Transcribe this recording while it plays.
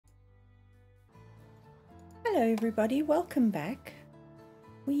Hello everybody, welcome back.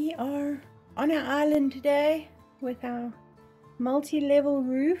 We are on our island today with our multi-level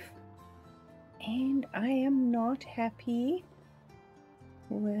roof, and I am not happy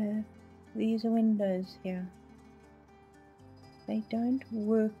with these windows here. They don't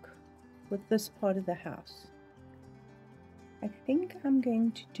work with this part of the house. I think I'm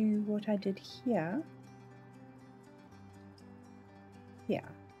going to do what I did here. Yeah,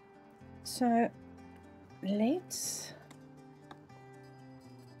 so let's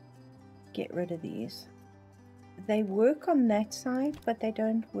get rid of these. They work on that side, but they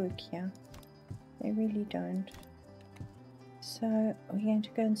don't work here. They really don't. So we're going to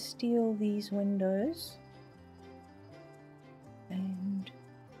go and steal these windows and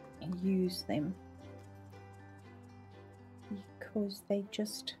use them because they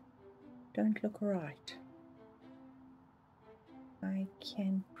just don't look right. I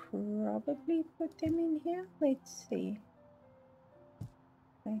can probably put them in here. Let's see.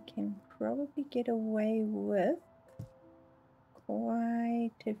 I can probably get away with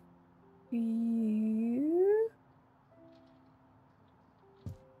quite a few.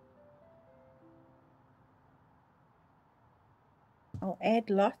 I'll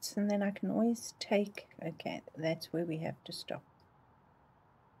add lots and then I can always take, okay, that's where we have to stop.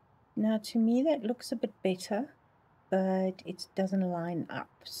 Now to me that looks a bit better, but it doesn't line up,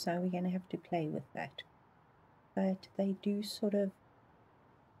 so we're going to have to play with that. But they do sort of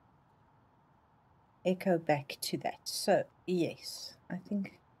echo back to that. So yes, I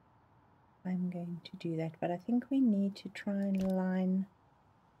think I'm going to do that, but I think we need to try and line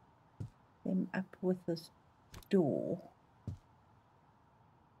them up with this door.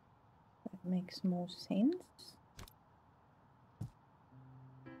 That makes more sense.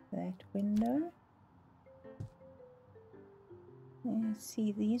 That window. Yeah,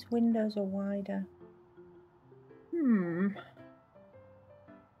 see, these windows are wider.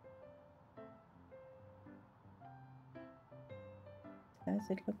 Does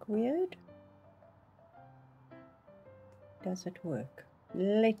it look weird? Does it work?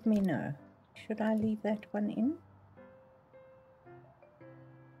 Let me know. Should I leave that one in?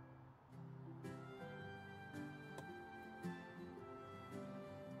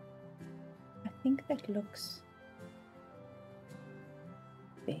 I think that looks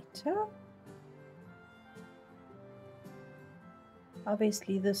better.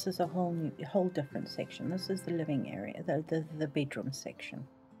 Obviously this is a whole different section. This is the living area, the bedroom section.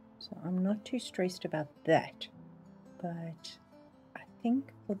 So I'm not too stressed about that. But I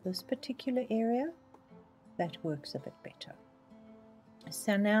think for this particular area, that works a bit better.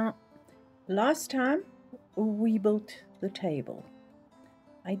 So now, last time we built the table.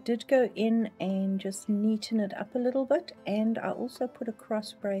 I did go in and just neaten it up a little bit, and I also put a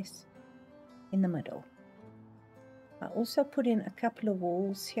cross brace in the middle. I also put in a couple of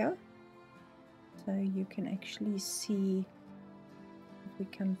walls here, so you can actually see if we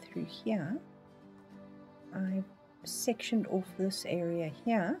come through here. I've sectioned off this area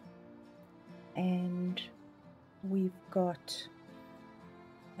here, and we've got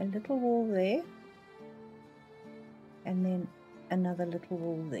a little wall there and then another little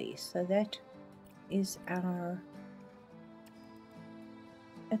wall there. So that is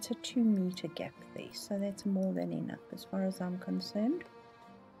it's a 2-meter gap there, so that's more than enough as far as I'm concerned.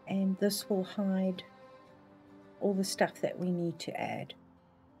 And this will hide all the stuff that we need to add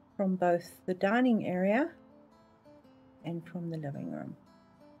from both the dining area and from the living room.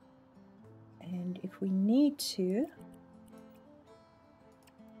 And if we need to,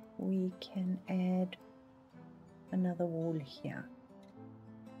 we can add another wall here.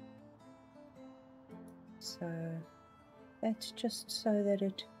 So that's just so that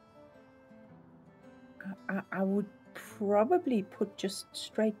it, I would probably put just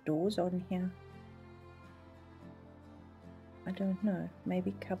straight doors on here. I don't know,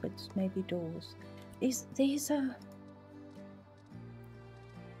 maybe cupboards, maybe doors. There's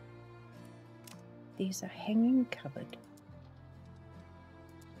a hanging cupboard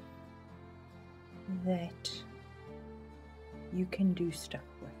that you can do stuff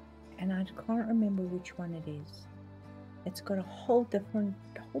with, and I can't remember which one it is. It's got a whole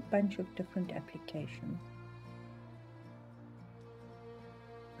bunch of different applications.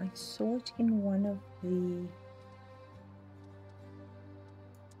 I saw it in one of the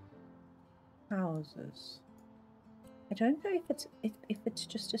houses. I don't know if it's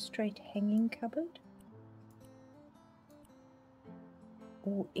just a straight hanging cupboard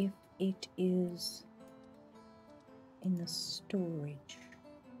or if it is in the storage.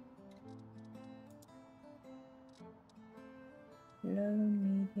 Low,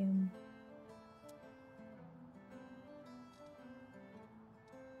 medium.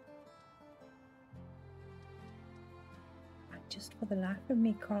 just for the life of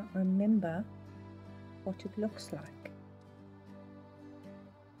me can't remember what it looks like.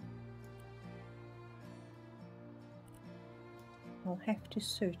 I'll have to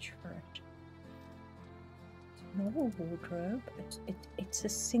search for it. It's not a wardrobe, it's a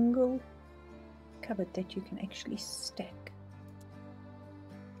single cupboard that you can actually stack.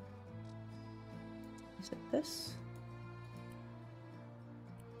 Is it this?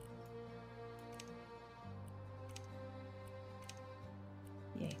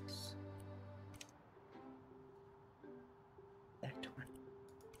 Yes. That one.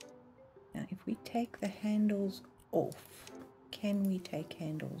 Now if we take the handles off, can we take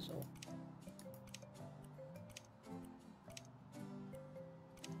handles off?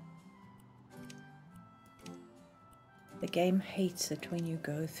 The game hates it when you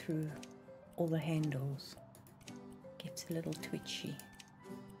go through all the handles. It gets a little twitchy.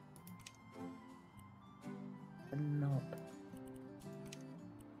 The knob.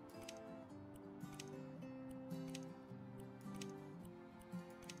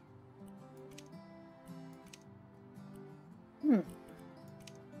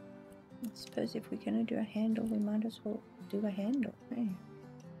 I suppose if we're going to do a handle, we might as well do a handle. Eh?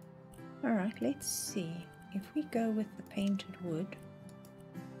 Alright, let's see. If we go with the painted wood,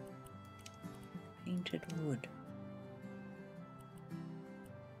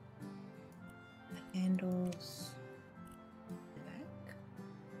 the handles black,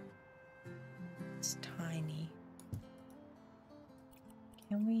 it's tiny.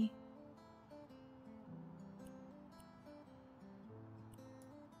 Can we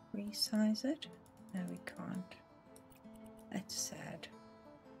resize it? No, we can't. That's sad.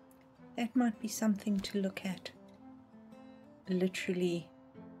 That might be something to look at. Literally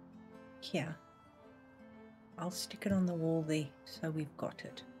here. I'll stick it on the wall there so we've got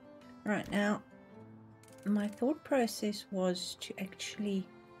it. Right, now my thought process was to actually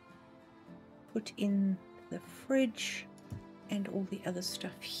put in the fridge and all the other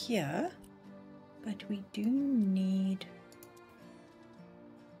stuff here, but we do need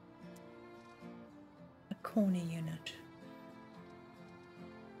a corner unit.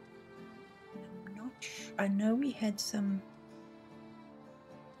 I'm not sure. I know we had some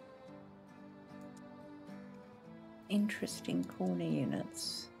interesting corner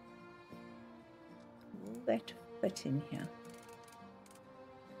units. Will that fit in here?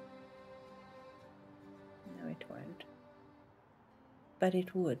 No, it won't. But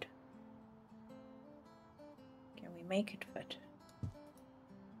it would. Can we make it fit?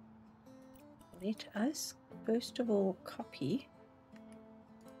 Let us first of all copy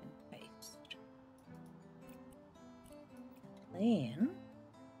and paste. Then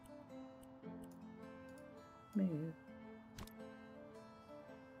move.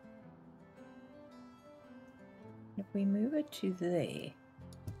 If we move it to there,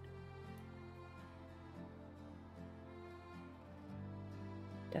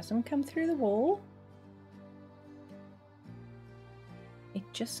 doesn't come through the wall. It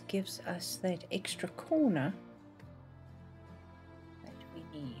just gives us that extra corner that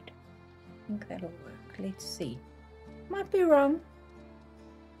we need. I think that'll work. Let's see. Might be wrong,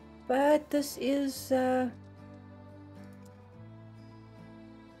 but this is the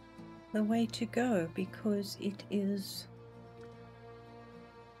way to go, because it is,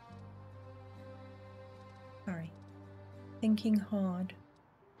 sorry, thinking hard.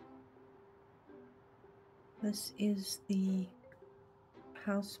 This is the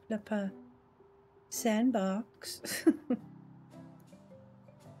Houseflipper sandbox.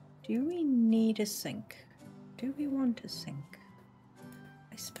 Do we need a sink? Do we want a sink?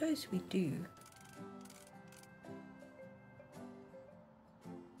 I suppose we do.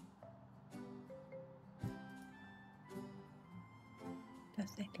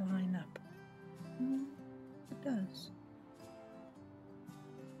 Does that line up? It does.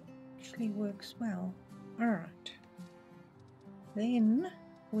 Actually works well. Alright. Then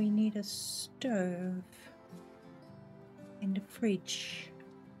we need a stove and a fridge.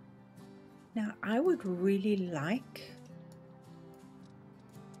 Now I would really like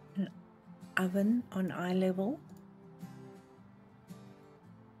an oven on eye level.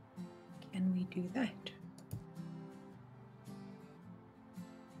 Can we do that?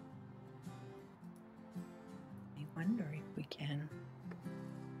 I wonder if we can.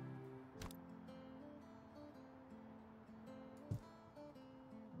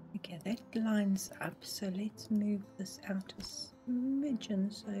 Okay, that lines up, so let's move this out a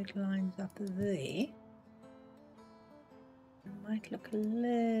smidgen so it lines up there. It might look a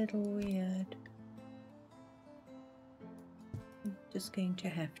little weird. It's just going to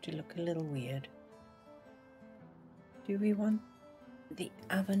have to look a little weird. Do we want the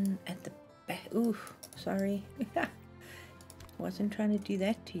oven at the back? Ooh, sorry. Wasn't trying to do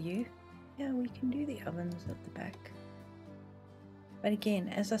that to you. Yeah, we can do the ovens at the back. But again,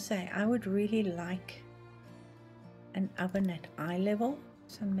 as I say, I would really like an oven at eye level.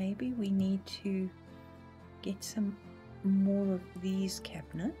 So maybe we need to get some more of these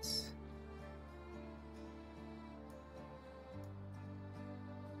cabinets.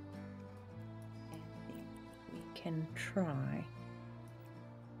 We can try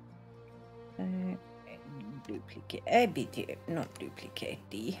duplicate, not duplicate,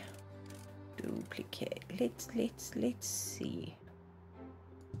 duplicate. Let's see.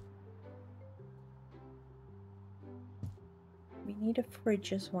 We need a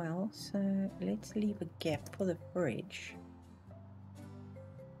fridge as well, so let's leave a gap for the fridge.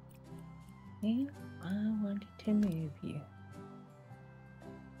 And I wanted to move you.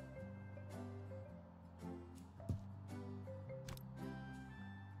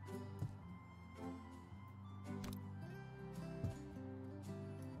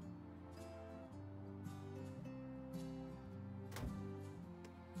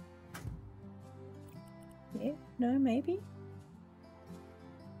 Yeah, no, maybe.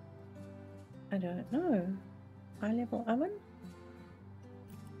 I don't know. High level oven?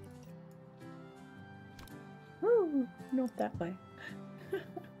 Ooh, not that way.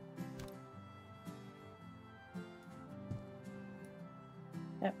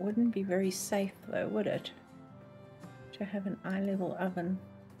 That wouldn't be very safe though, would it? To have an eye level oven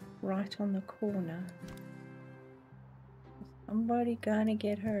right on the corner. Is somebody gonna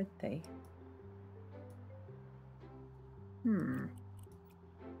get hurt there?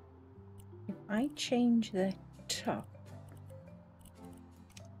 If I change the top,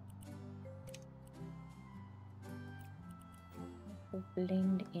 it will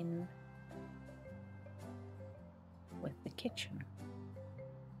blend in with the kitchen.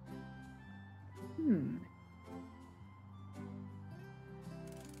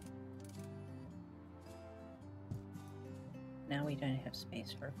 Now we don't have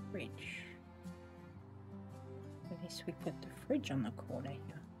space for a fridge. At least we put the fridge on the corner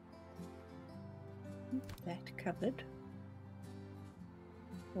here. That cupboard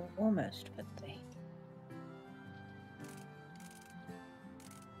will almost fit there.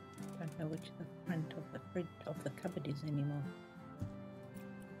 Don't know which the front of the fridge of the cupboard is anymore.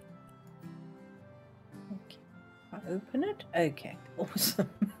 Okay, I open it. Okay, awesome.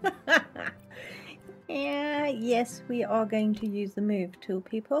 Yeah, yes, we are going to use the move tool,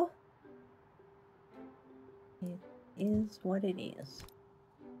 people. It is what it is.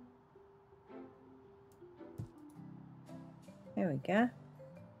 There we go.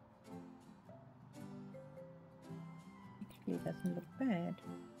 Actually, it doesn't look bad.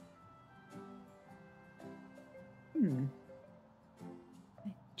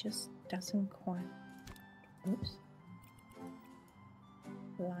 It just doesn't quite, oops,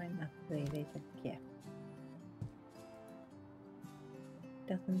 line up there. There's a gap.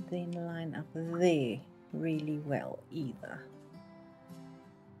 Doesn't then line up there really well either.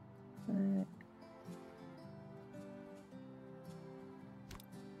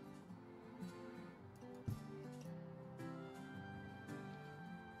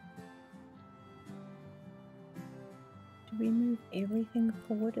 Do we move everything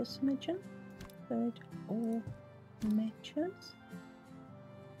forward a smidgen so it all matches?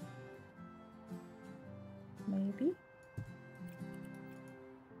 Maybe.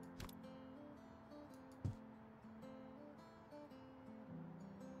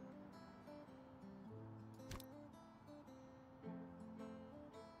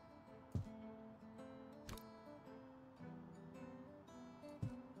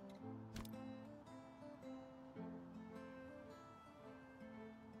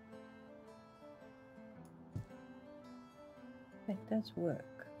 That does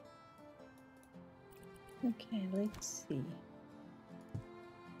work. Okay, let's see.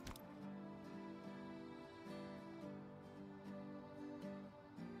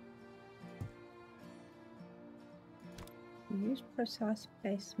 If you use precise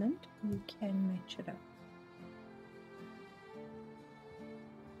placement, you can match it up.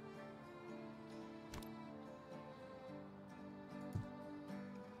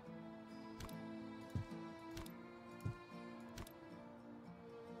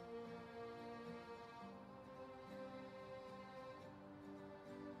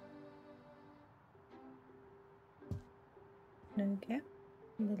 No gap,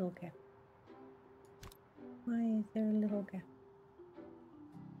 little gap. Why is there a little gap?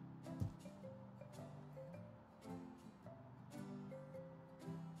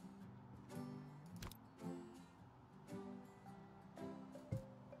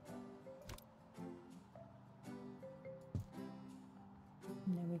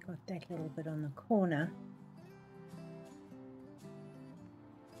 got that little bit on the corner.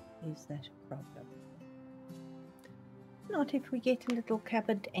 Is that a problem? Not if we get a little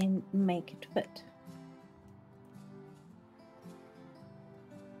cupboard and make it fit.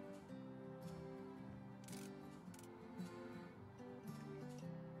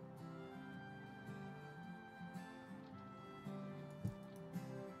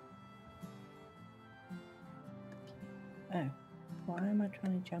 Oh, why am I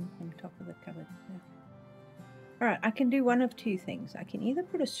trying to jump on top of the cupboard? Yeah. Alright, I can do one of two things. I can either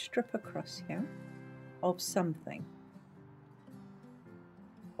put a strip across here of something,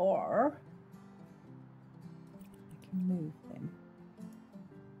 or I can move them.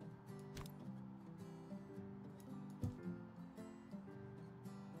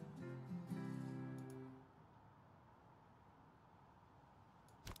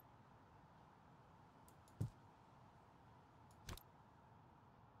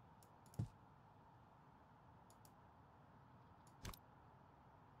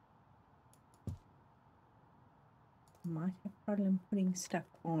 Might have problem putting stuff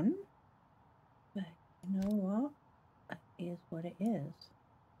on, but you know what? It is what it is.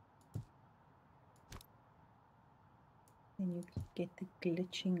 And you can get the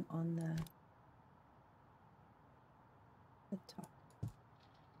glitching on the top.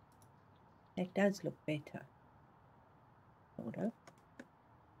 That does look better, sort of.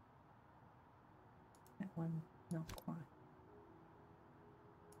 That one, not quite.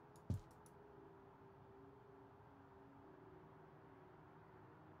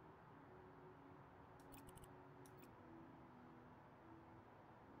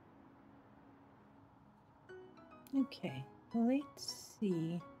 Okay, let's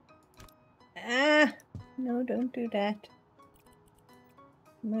see. Ah, no, don't do that.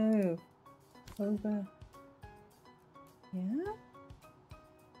 Move over. Yeah.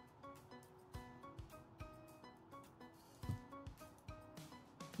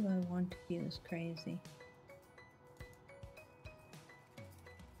 Do I want to be this crazy?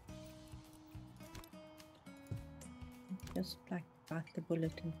 Just like bite the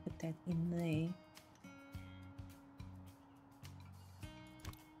bullet and put that in there.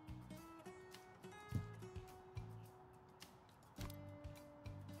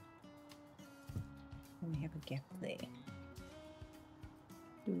 And we have a gap there.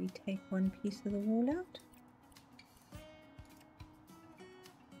 Do we take one piece of the wall out?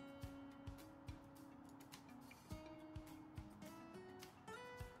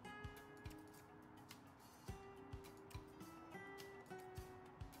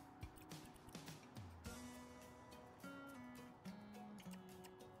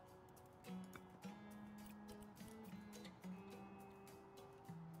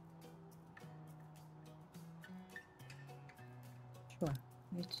 Sure,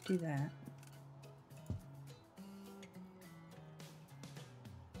 let's do that.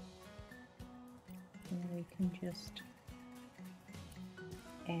 And we can just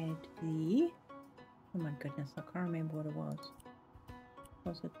add the, oh my goodness, I can't remember what it was.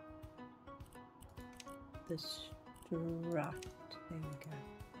 Was it the strut? There we go.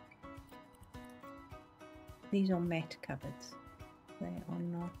 These are mat cupboards. They are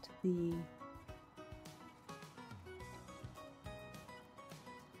not the...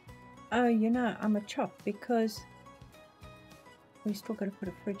 Oh, you know, I'm a chop because we still got to put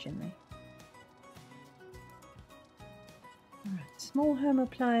a fridge in there. Alright, small home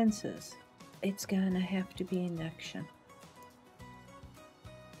appliances. It's going to have to be induction.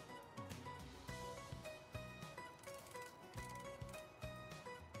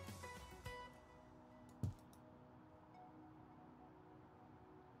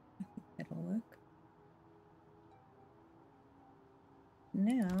 I think that'll work.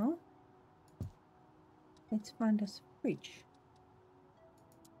 Now, let's find us a fridge.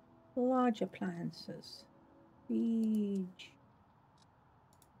 Large appliances. Fridge.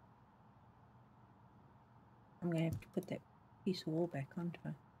 I'm going to have to put that piece of wall back onto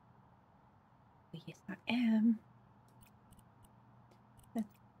it. Oh, yes, I am. That's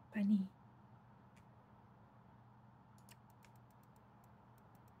funny.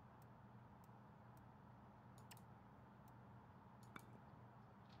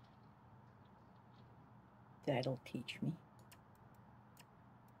 That'll teach me.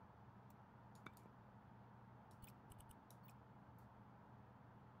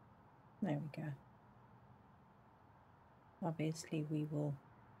 There we go. Obviously we will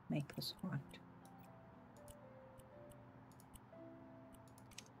make this white.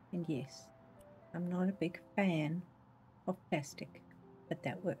 And yes, I'm not a big fan of plastic, but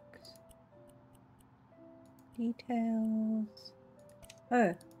that works. Details.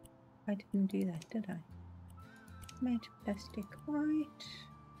 Oh, I didn't do that, did I? Matte plastic white.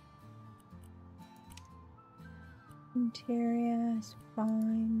 Interior is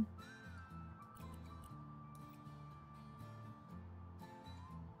fine.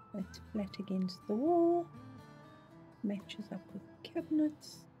 That's flat against the wall. Matches up with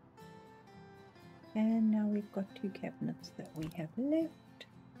cabinets. And now we've got 2 cabinets that we have left.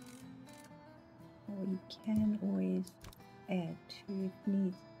 We can always add to if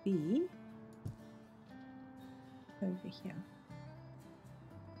needs be over here.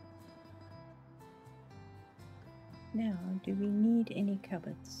 Now, do we need any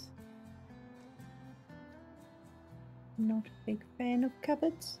cupboards? Not a big fan of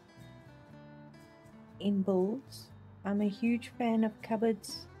cupboards in builds. I'm a huge fan of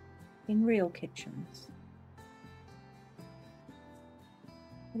cupboards in real kitchens.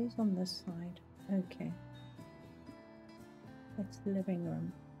 What is on this side? Okay. That's the living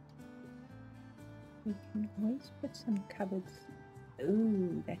room. We can always put some cupboards.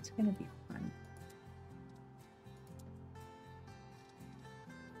 Ooh, that's going to be fun.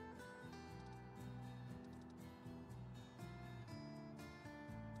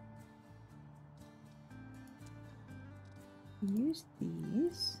 Use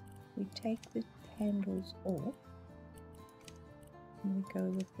these. We take the handles off and we go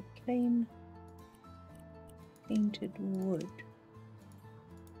with the plain painted wood.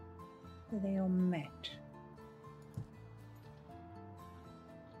 So they are matte.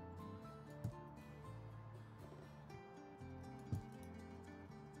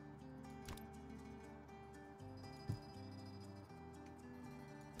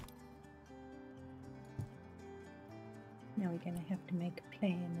 Now we're going to have to make a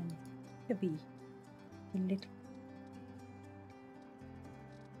plan and heavy a little.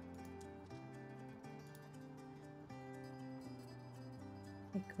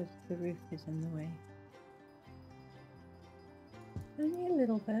 Because the roof is in the way. Only a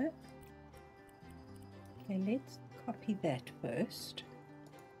little bit. Okay, let's copy that first.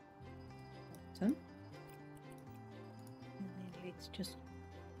 Awesome. And then let's just...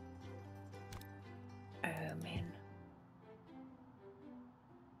 Oh man.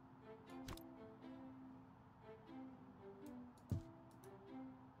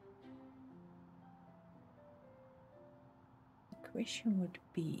 Question would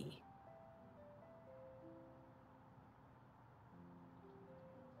be,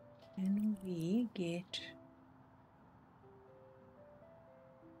 can we get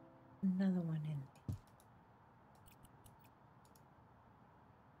another one in?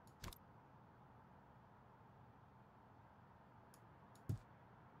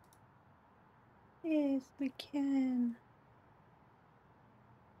 Yes, we can.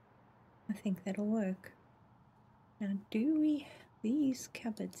 I think that'll work. Now, do we have these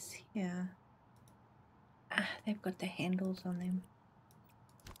cupboards here? Ah, they've got the handles on them.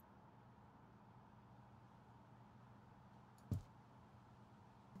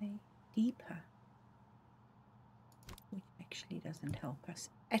 They're deeper, which actually doesn't help us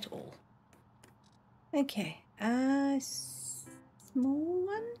at all. Okay, small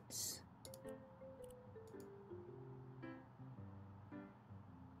ones.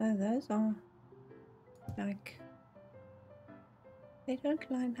 Oh, those are like... they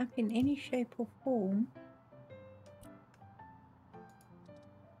don't line up in any shape or form.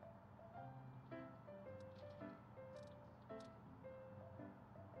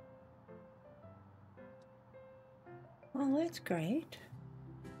 Well, that's great.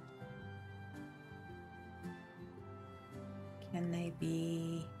 Can they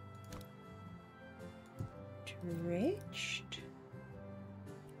be stretched?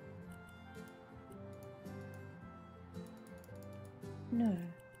 No,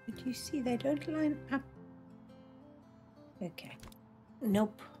 but you see they don't line up. Okay,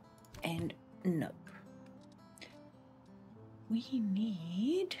 nope and nope. We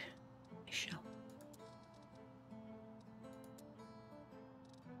need a shelf.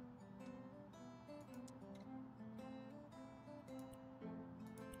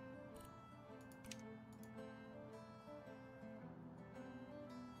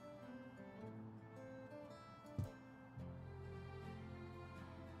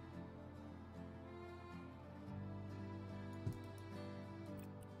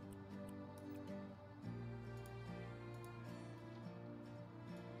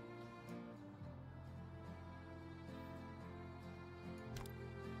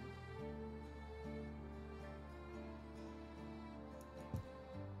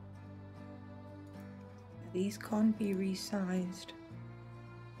 These can't be resized.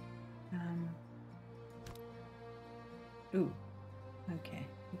 Ooh, okay,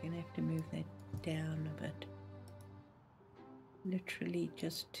 we're gonna have to down a bit. Literally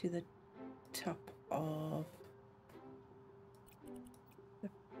just to the top of the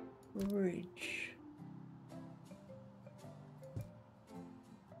bridge.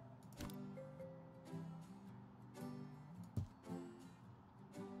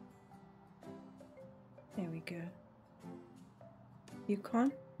 There we go. You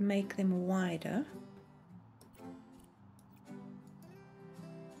can't make them wider.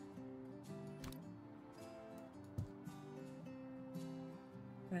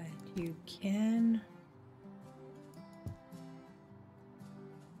 But you can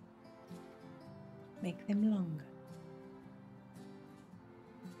make them longer.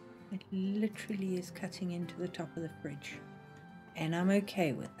 It literally is cutting into the top of the fridge, and I'm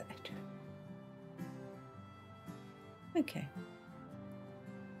okay with that. Okay.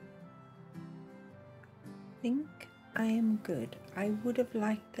 I think I am good. I would have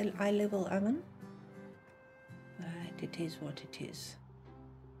liked the eye level oven, but it is what it is.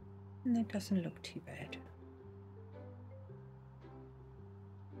 And that doesn't look too bad.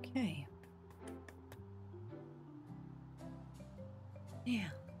 Okay.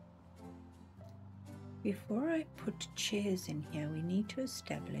 Now, before I put chairs in here, we need to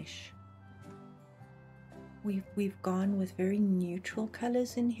establish we've gone with very neutral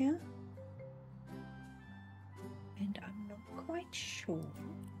colors in here, and I'm not quite sure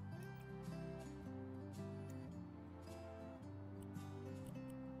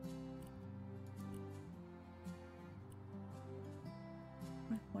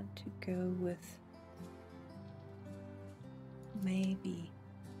I want to go with maybe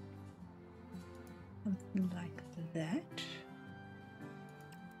something like that.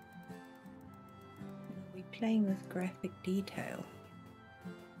 We're playing with graphic detail.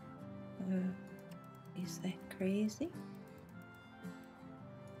 Is that crazy?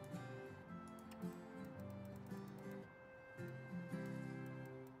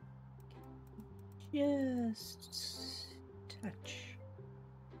 Just touch.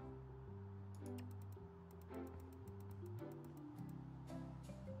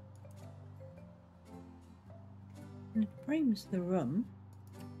 And it frames the room.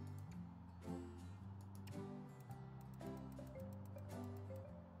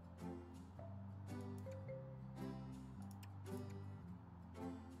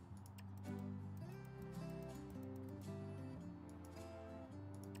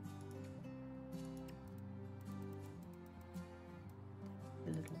 A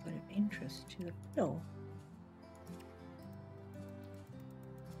little bit of interest to the floor.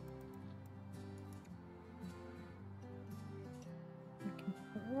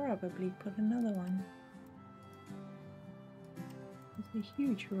 Probably put another one. It's a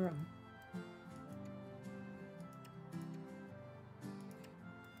huge room.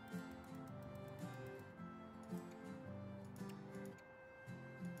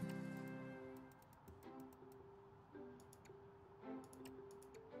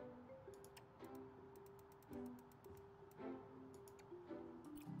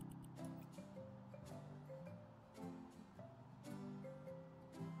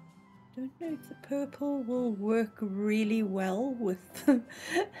 Don't know if the purple will work really well with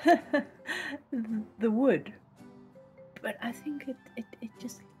the wood, but I think it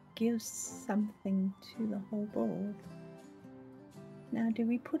just gives something to the whole board. Now, do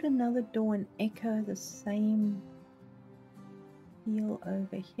we put another door and echo the same feel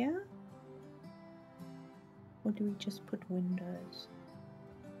over here? Or do we just put windows?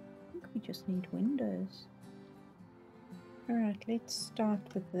 I think we just need windows. Alright, let's start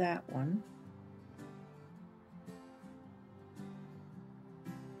with that one.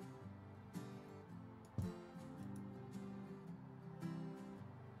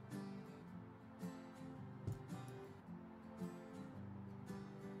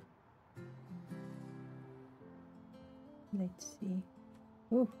 Let's see.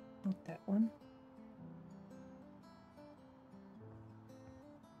 Oh, not that one.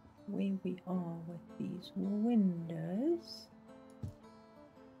 Where we are with these windows.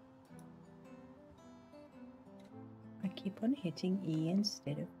 I keep on hitting E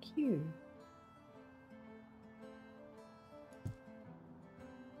instead of Q.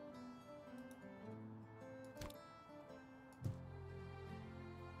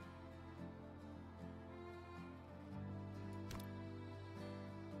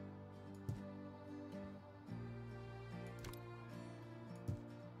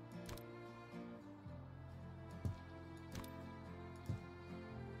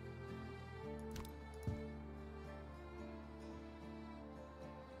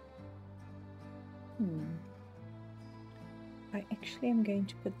 I actually am going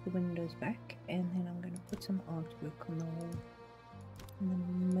to put the windows back, and then I'm going to put some artwork on the wall in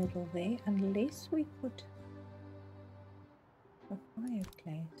the middle there, unless we put a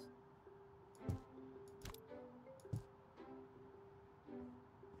fireplace.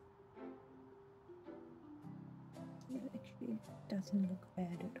 It actually doesn't look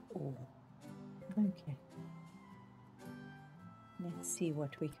bad at all. Okay. Let's see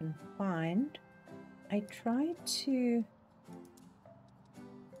what we can find. I tried to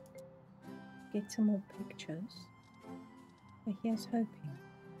get some more pictures, but here's hoping.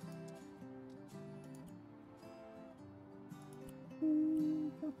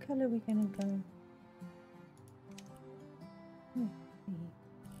 What color are we gonna go? Let's see.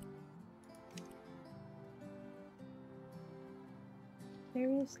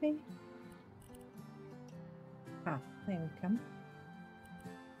 Seriously? Ah, there we come.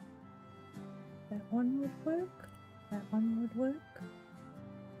 That one would work. That one would work.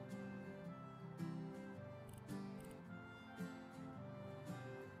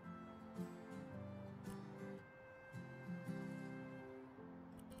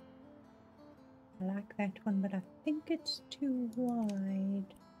 I like that one, but I think it's too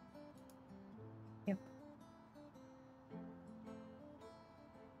wide. Yep.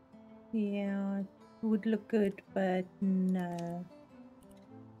 Yeah, it would look good, but no.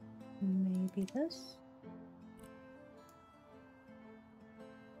 Maybe this?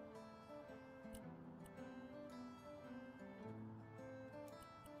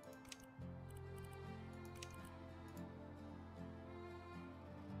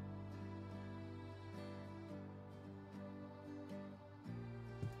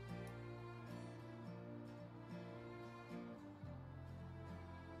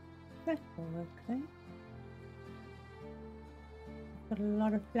 That will work then. I've got a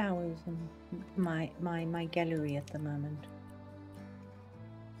lot of flowers in my gallery at the moment.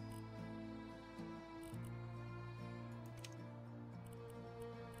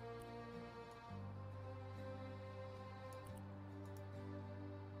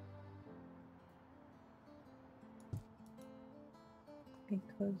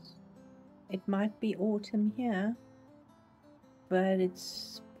 Because it might be autumn here, but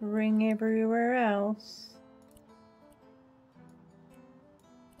it's spring everywhere else.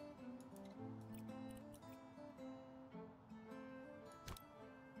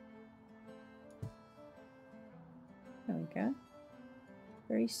 There we go.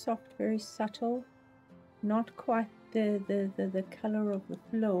 Very soft, very subtle. Not quite the color of the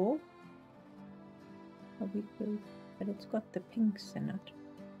floor. But it's got the pinks in it,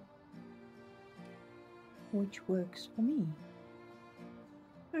 which works for me.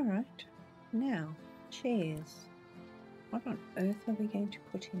 Alright, now chairs. What on earth are we going to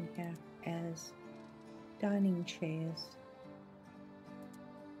put in here as dining chairs?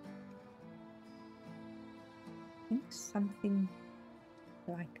 I think something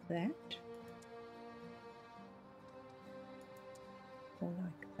like that, or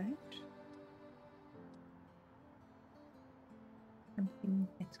like that. Something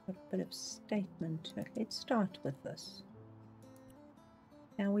that's got a bit of statement to it. Let's start with this.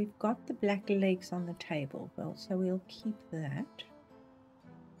 Now we've got the black legs on the table, well, so we'll keep that.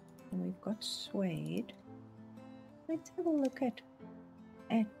 And we've got suede. Let's have a look at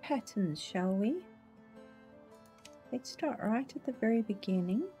patterns, shall we? Let's start right at the very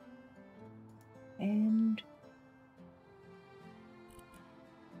beginning. And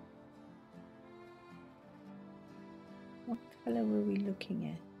what color were we looking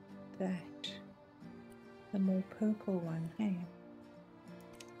at? That. The more purple one, hey?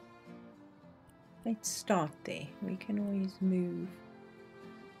 Let's start there. We can always move.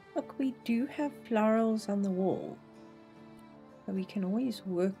 Look, we do have florals on the wall. So we can always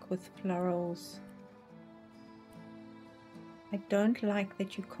work with florals. I don't like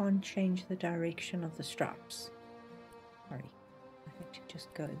that you can't change the direction of the straps. Sorry, I had to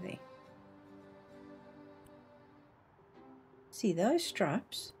just go there. See those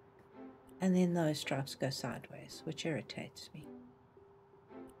straps, and then those straps go sideways, which irritates me.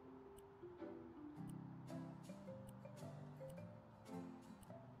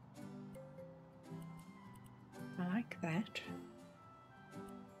 I like that.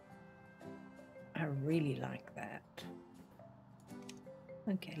 I really like that.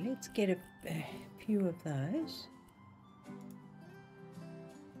 Okay, let's get a few of those.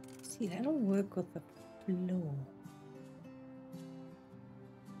 See, that'll work with the floor.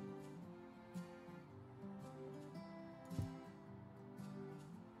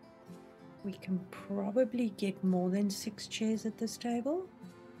 We can probably get more than 6 chairs at this table,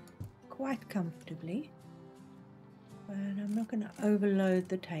 quite comfortably. but I'm not going to overload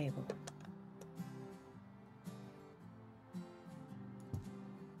the table.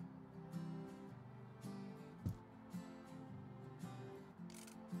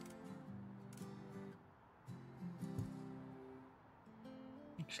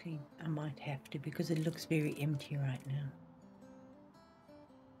 Actually, I might have to because it looks very empty right now.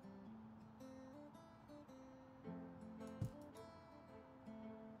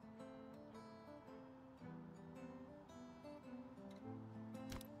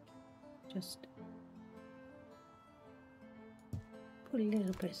 Just put a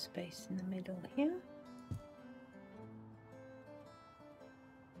little bit of space in the middle here.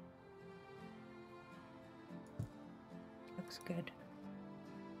 Looks good.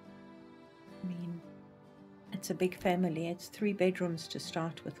 I mean, it's a big family. It's 3 bedrooms to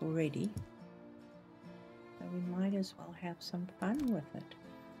start with already. So we might as well have some fun with it.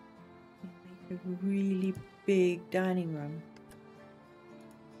 Make a really big dining room.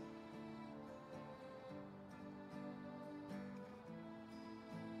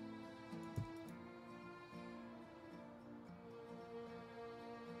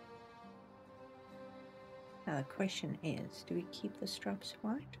 Now the question is, do we keep the stripes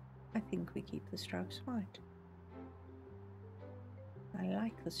white? I think we keep the stripes white. I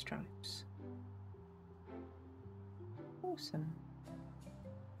like the stripes. Awesome.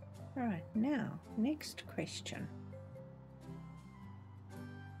 All right, now, next question.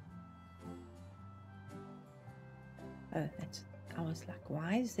 Oh, that's, I was like,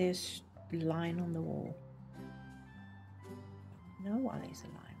 why is there a line on the wall? No, why there's a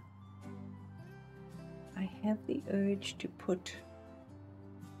line. I have the urge to put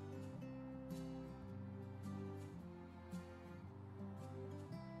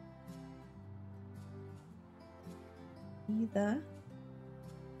either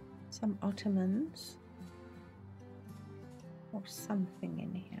some ottomans or something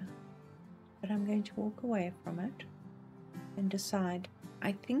in here, but I'm going to walk away from it and decide.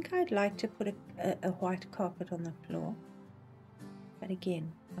 I think I'd like to put a white carpet on the floor, but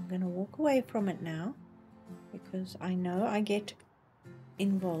again, I'm going to walk away from it now because I know I get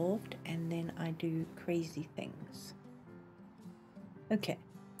involved and then I do crazy things. Okay,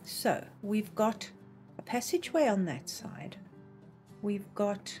 so we've got a passageway on that side. We've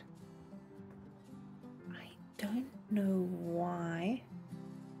got, I don't know why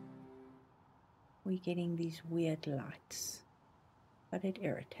we're getting these weird lights, but it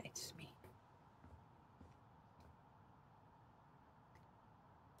irritates me.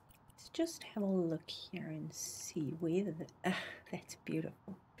 Let's just have a look here and see where the, that's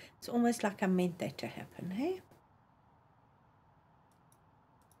beautiful. It's almost like I meant that to happen, hey?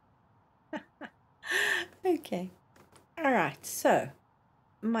 Okay. All right, so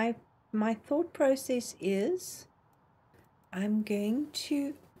my thought process is I'm going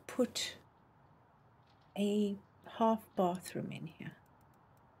to put a half bathroom in here.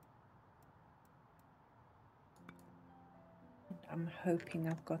 And I'm hoping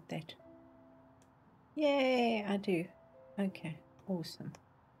I've got that. Yay, I do. Okay, awesome.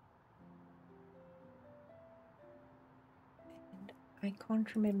 And I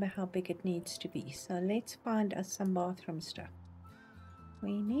can't remember how big it needs to be, so let's find us some bathroom stuff.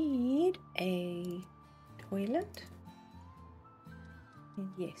 We need a toilet. And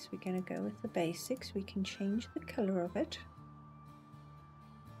yes, we're going to go with the basics. We can change the color of it.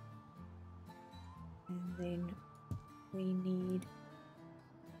 And then we need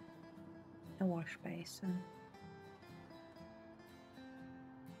a wash basin.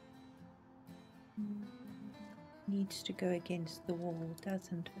 Needs to go against the wall,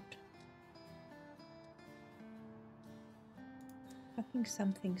 doesn't it? I think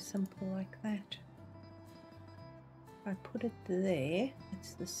something simple like that. If I put it there,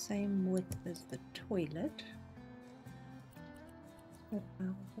 it's the same width as the toilet. So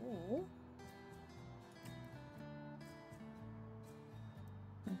our wall.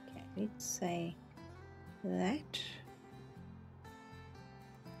 Okay, let's say that.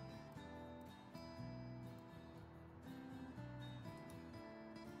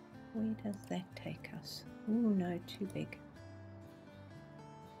 Where does that take us? Oh no, too big.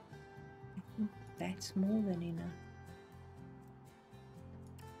 I think that's more than enough.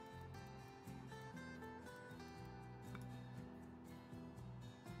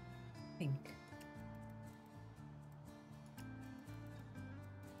 I think.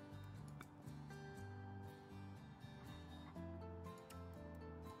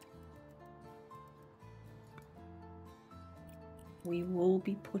 We will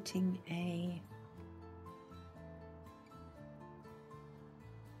be putting a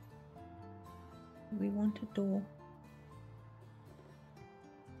we want a door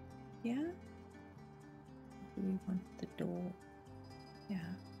Yeah? Do we want the door? Yeah.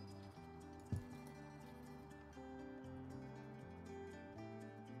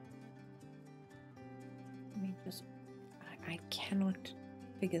 Let me just, I cannot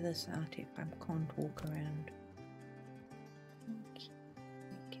figure this out if I can't walk around. Okay,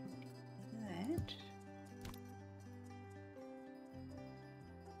 we can do that.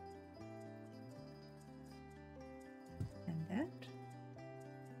 And that.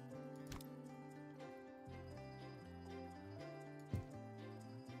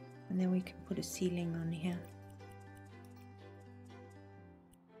 And then we can put a ceiling on here.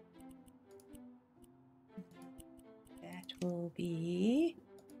 That will be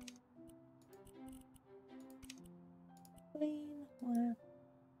plain or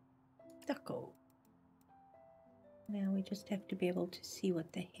stucco. Now we just have to be able to see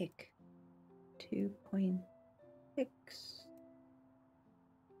what the heck. 2.6.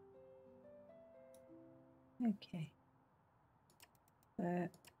 Okay.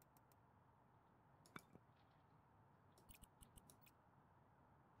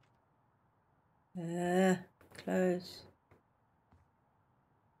 Close.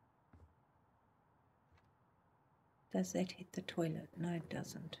 Does that hit the toilet? No, it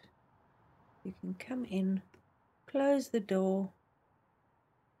doesn't. You can come in, close the door,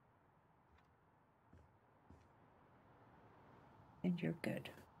 and you're good.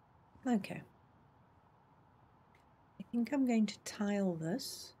 Okay. I think I'm going to tile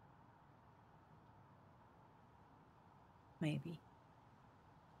this. Maybe.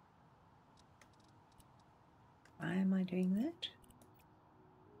 Why am I doing that?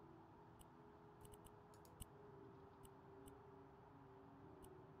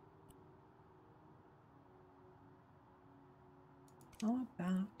 How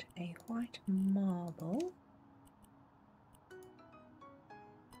about a white marble?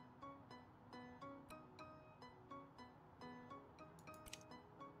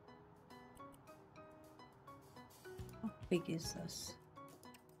 How big is this?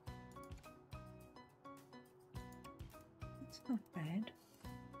 It's not bad.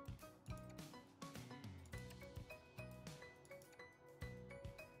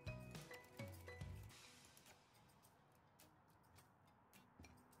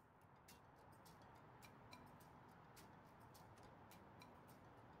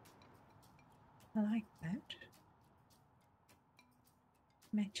 I like that.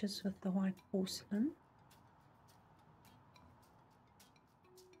 Matches with the white porcelain.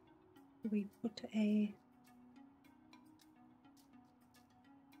 We put a...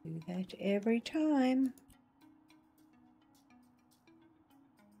 Do that every time.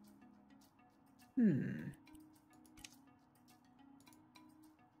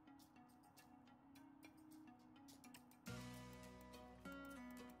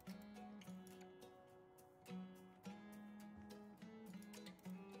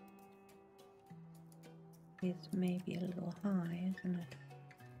 It's maybe a little high, isn't it?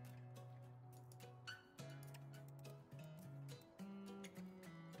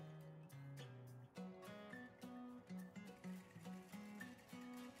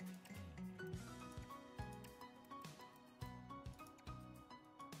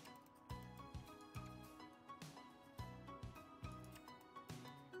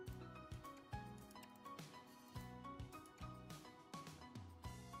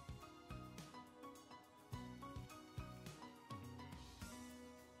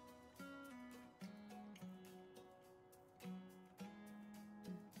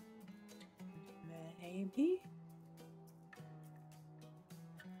 Maybe.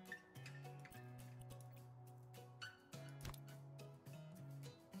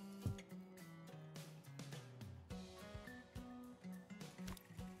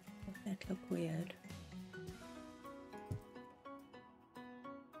 Does that look weird?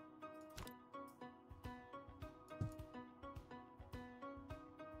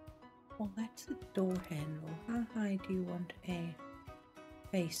 Well, that's the door handle. How high do you want a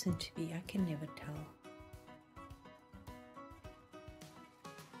basin to be? I can never tell.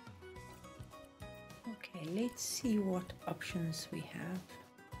 Okay, let's see what options we have.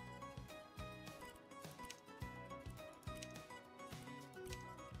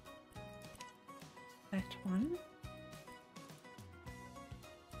 That one.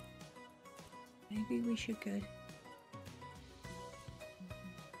 Maybe we should go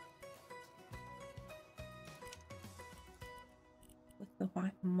with the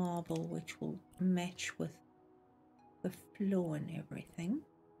white marble, which will match with the floor and everything.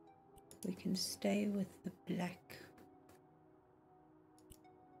 We can stay with the black.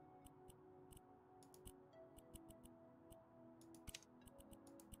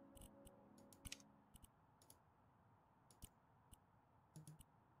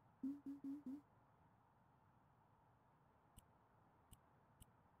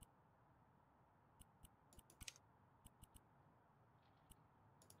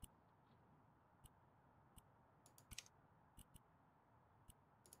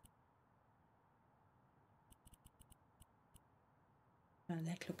 Oh,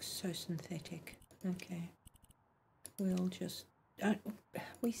 that looks so synthetic. Okay, we'll just I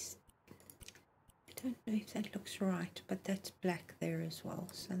don't know if that looks right, but that's black there as well,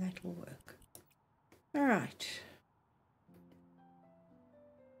 so that will work. All right.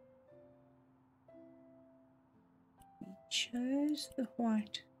 We chose the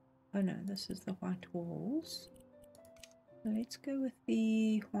white. Oh no, this is the white walls. So let's go with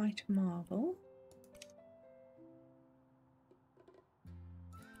the white marble.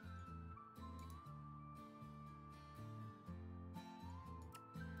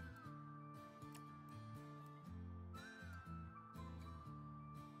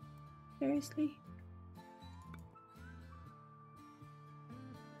 Seriously?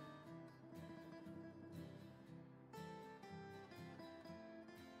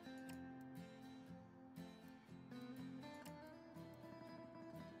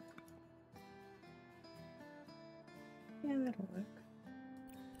 Yeah, that'll work.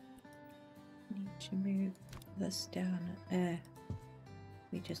 Need to move this down.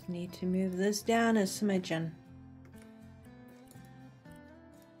 We just need to move this down a smidgen.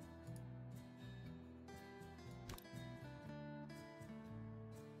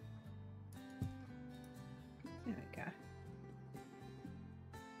 There we go.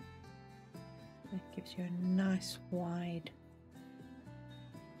 That gives you a nice wide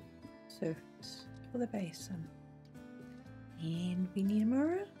surface for the basin. And we need a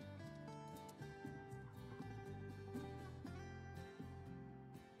mirror.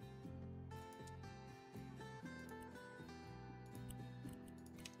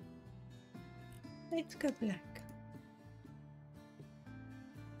 Let's go black.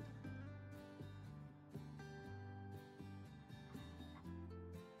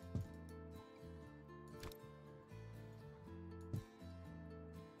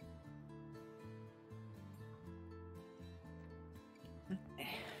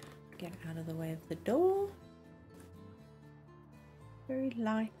 Get out of the way of the door. Very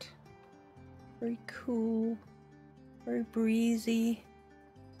light, very cool, very breezy.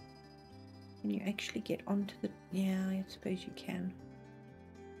 Can you actually get onto the... Yeah, I suppose you can.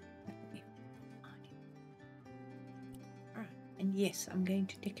 That'll be fine. Alright, and yes, I'm going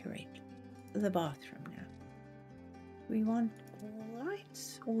to decorate the bathroom now. Do we want all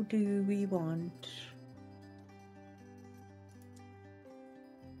lights or do we want...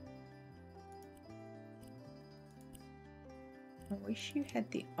 I wish you had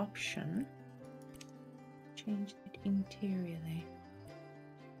the option to change that interior there.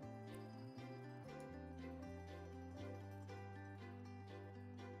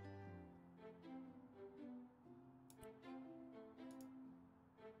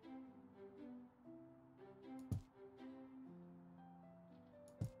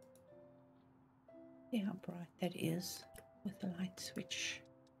 See how bright that is with the light switch.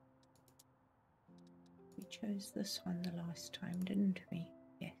 We chose this one the last time, didn't we?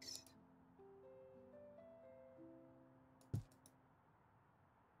 Yes.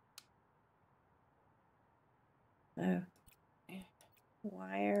 Oh,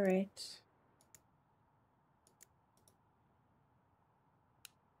 wire it.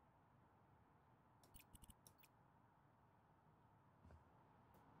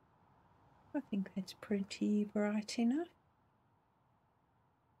 I think that's pretty bright enough.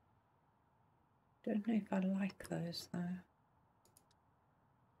 Don't know if I like those though.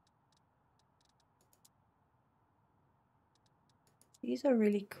 These are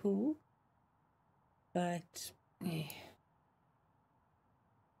really cool, but yeah.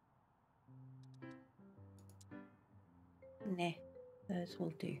 Nah, those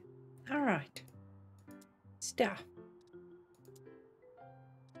will do. All right, stuff.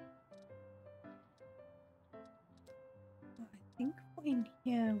 I think for in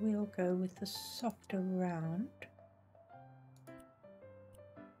here we'll go with the softer round.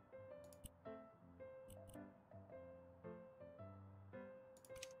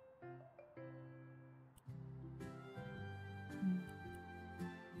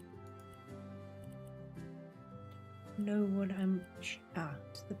 Know what I'm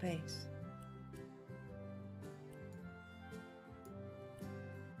at the base.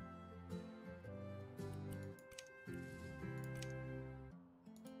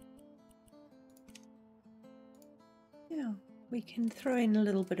 Yeah, we can throw in a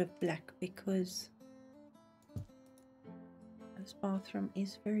little bit of black because This bathroom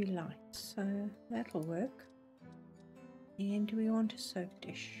is very light, so that'll work. And do we want a soap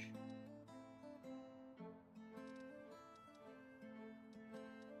dish?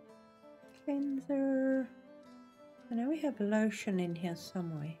 Cleanser. I know we have lotion in here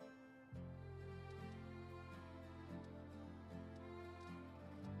somewhere.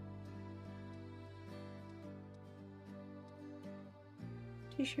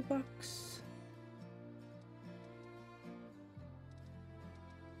 Tissue box.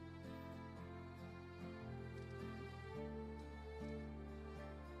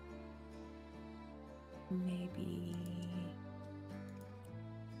 Maybe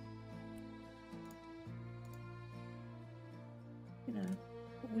you know,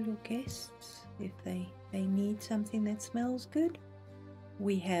 all your guests, if they need something that smells good,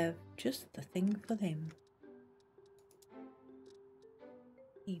 we have just the thing for them.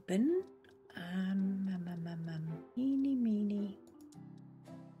 Eben, eeny meeny.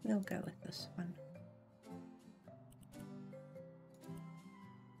 We'll go with this one.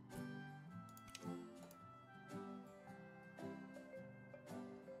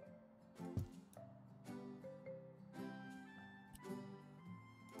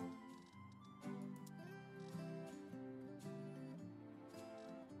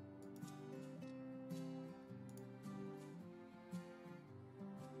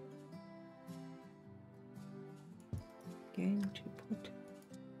 Going to put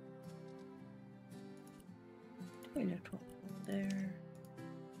toilet roll there.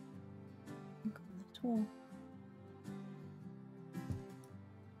 Look on this wall.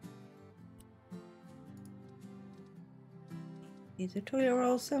 There's a toilet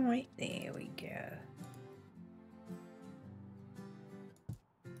roll somewhere. There we go.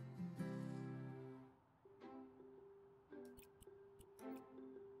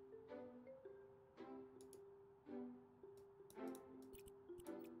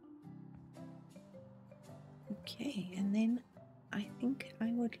 Okay, and then I think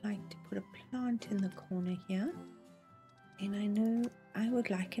I would like to put a plant in the corner here, and I know I would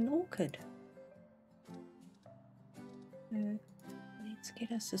like an orchid. So let's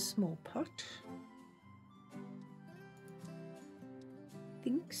get us a small pot. I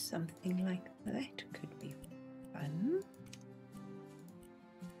think something like that could be fun.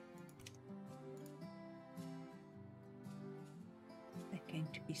 They're going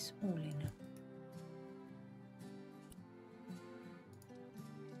to be small enough.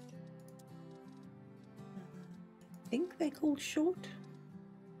 I think they're called short.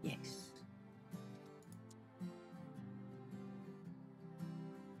 Yes.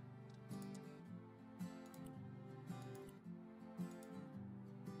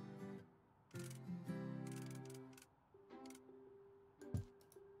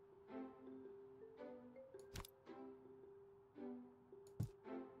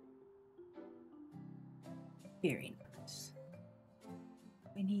 Very nice.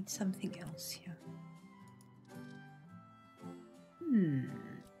 We need something else here.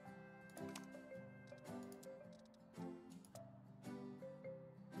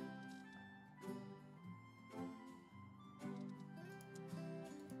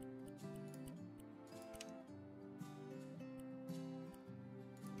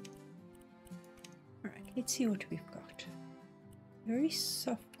 Alright, let's see what we've got. Very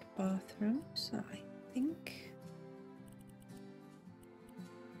soft bathroom, so I think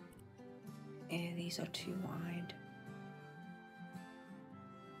these are too wide.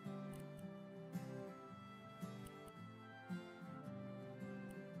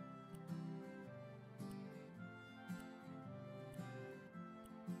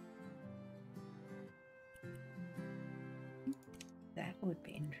 That would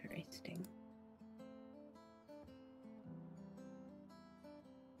be interesting.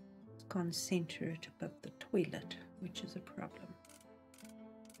 Can't center it above the toilet, which is a problem.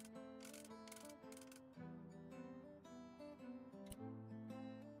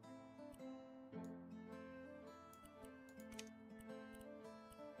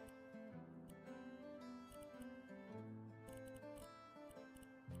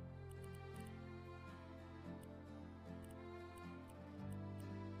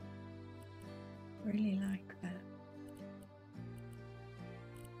 Really like that.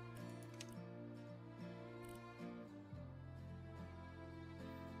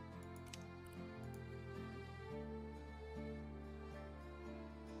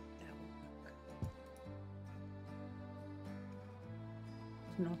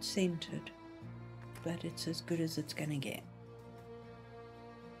 Not centered, but it's as good as it's gonna get.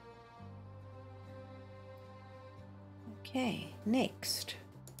 Okay, next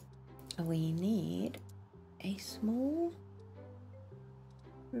we need a small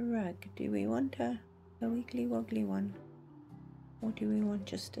rug. Do we want a wiggly woggly one? Or do we want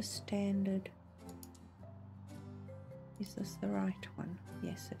just a standard? Is this the right one?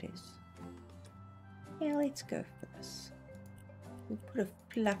 Yes, it is. Yeah, let's go for this. We'll put a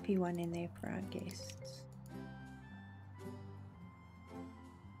fluffy one in there for our guests.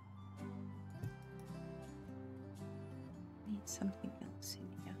 Need something else in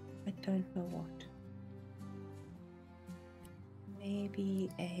here. I don't know what. Maybe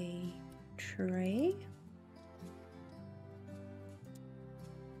a tray?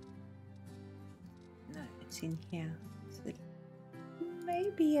 No, it's in here. So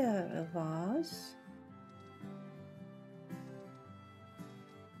maybe a vase?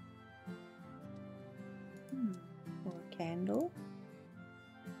 Or a candle?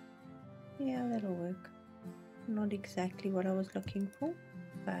 Yeah, that'll work. Not exactly what I was looking for,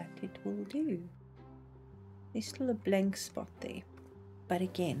 but it will do. There's still a blank spot there. But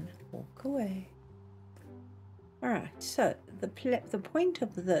again, walk away. Alright, so the point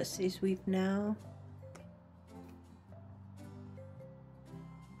of this is we've now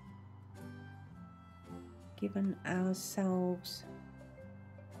given ourselves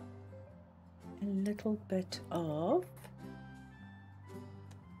a little bit of,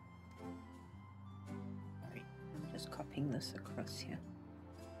 sorry, I'm just copying this across here,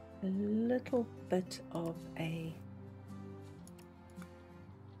 a little bit of a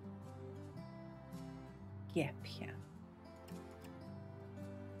gap here.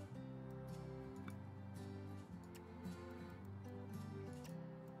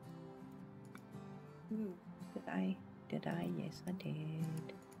 Did I? Yes, I did.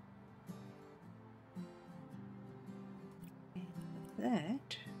 And with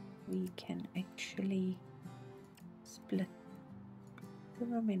that, we can actually split the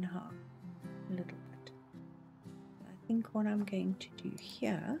room in half a little bit. I think what I'm going to do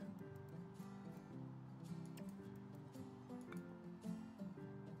here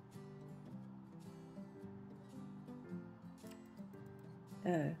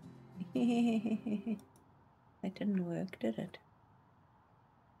that didn't work, did it?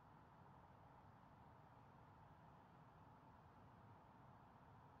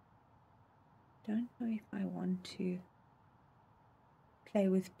 Don't know if I want to play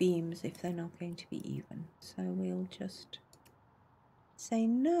with beams if they're not going to be even. So we'll just say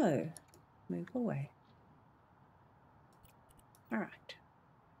no, move away. All right.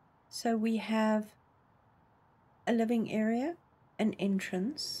 So we have a living area, an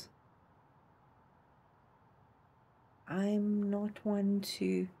entrance. I'm not one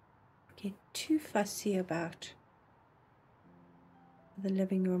to get too fussy about the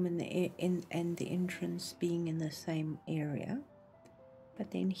living room and the entrance being in the same area.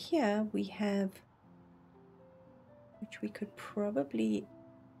 But then here we have, which we could probably,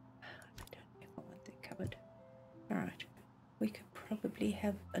 I don't know if I want that covered. All right, we could probably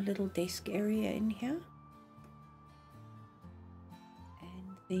have a little desk area in here.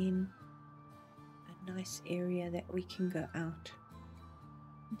 And then a nice area that we can go out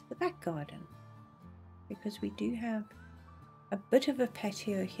into the back garden, because we do have a bit of a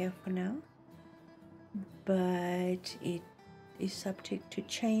patio here for now, but it is subject to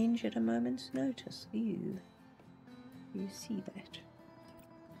change at a moment's notice. You see that?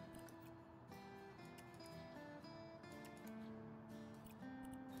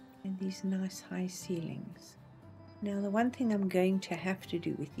 And these nice high ceilings. Now the one thing I'm going to have to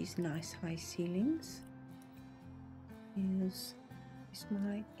do with these nice high ceilings is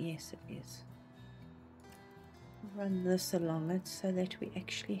yes it is, run this along it so that we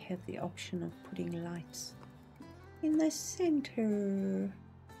actually have the option of putting lights in the center.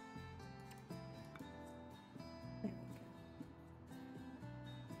 There we go.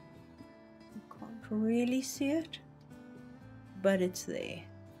 You can't really see it, but it's there.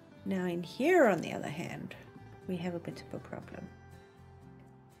 Now in here, on the other hand, we have a bit of a problem,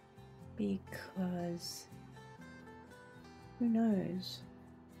 because who knows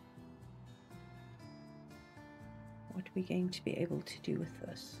what we're going to be able to do with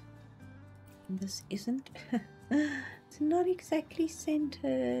this. And this isn't it's not exactly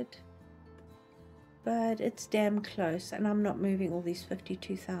centered, but it's damn close, and I'm not moving all these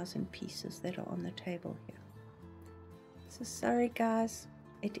 52,000 pieces that are on the table here. So sorry guys,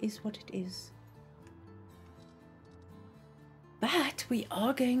 it is what it is. But we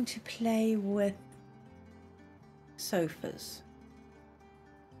are going to play with sofas.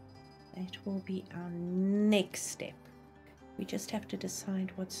 That will be our next step. We just have to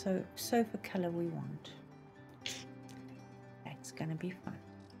decide what sofa color we want. That's going to be fun.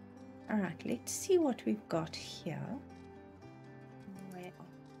 Alright, let's see what we've got here. Where are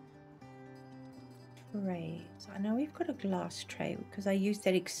trays. I know we've got a glass tray because I use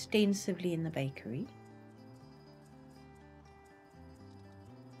that extensively in the bakery.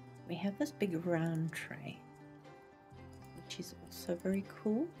 We have this big round tray, which is also very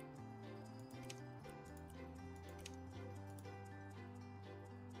cool.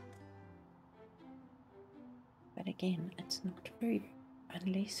 But again, it's not very,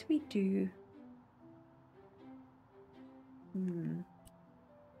 unless we do,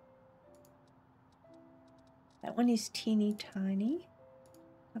 that one is teeny tiny.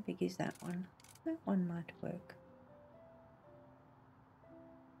 How big is that one? That one might work.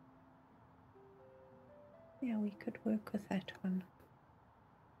 Yeah, we could work with that one.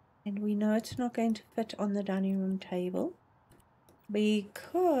 And we know it's not going to fit on the dining room table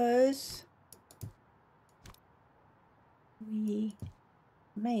because we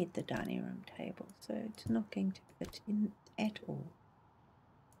made the dining room table, so it's not going to fit in at all.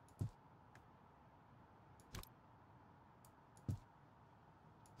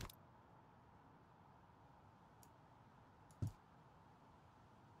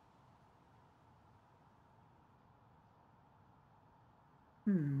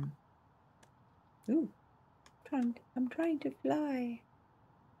 Ooh, I'm trying to fly.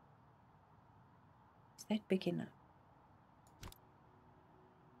 Is that big enough?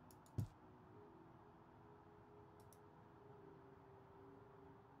 I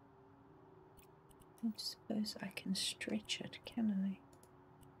don't suppose I can stretch it, can I?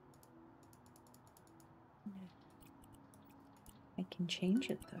 No. I can change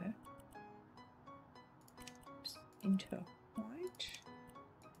it though. Oops, into white.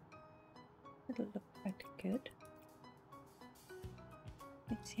 It'll look quite good.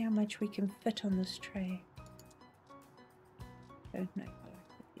 Let's see how much we can fit on this tray. Don't know how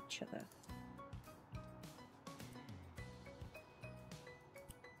I fit each other.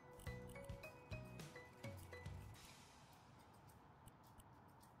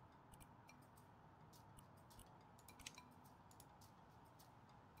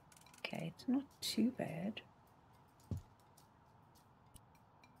 Okay, it's not too bad.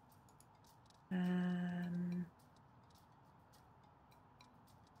 I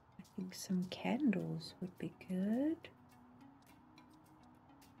think some candles would be good.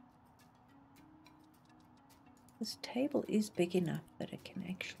 This table is big enough that it can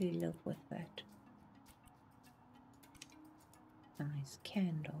actually live with that. Nice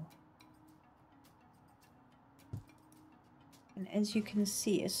candle. And as you can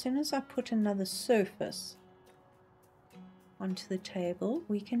see, as soon as I put another surface onto the table,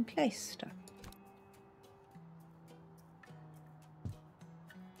 we can place stuff.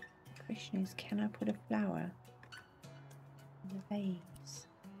 The question is, can I put a flower in the vase?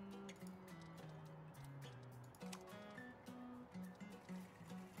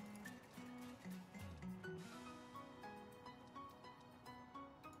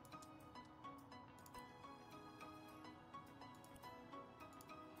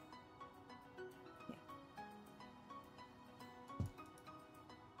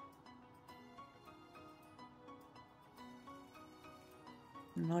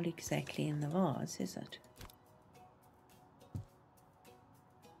 Not exactly in the vase, is it?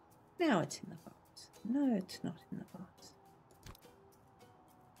 Now it's in the vase. No, it's not in the vase.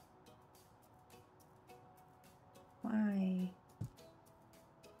 Why?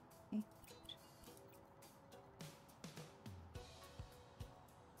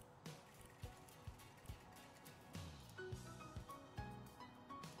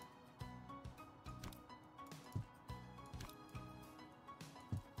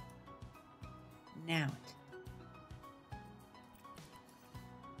 Now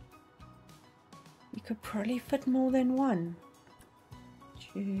you could probably fit more than one.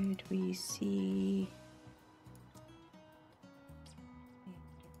 Should we see if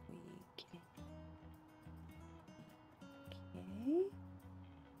we can? Okay.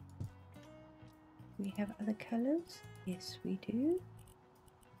 We have other colors? Yes, we do.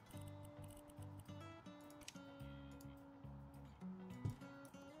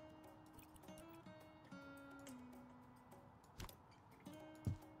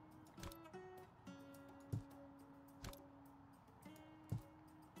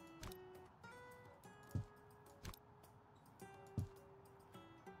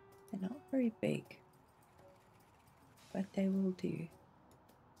 They're not very big, but they will do.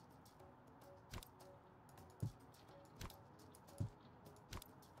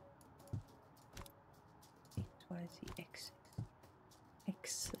 XYZ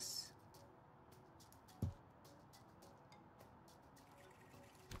axis.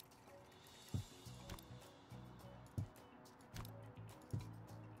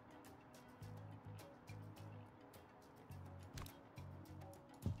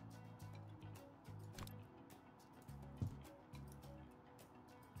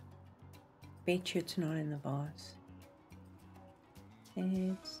 Bet you it's not in the vase.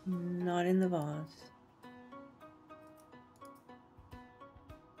 It's not in the vase.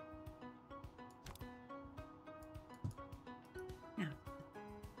 Now,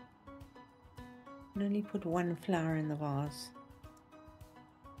 I can only put one flower in the vase.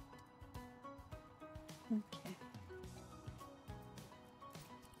 Okay.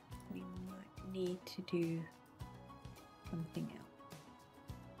 We might need to do something else.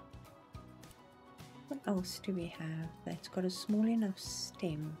 What else do we have that's got a small enough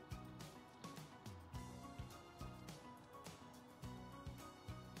stem?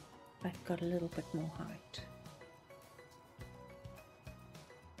 But got a little bit more height.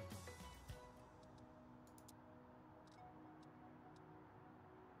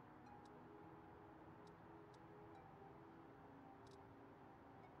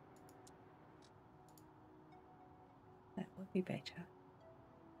 That would be better.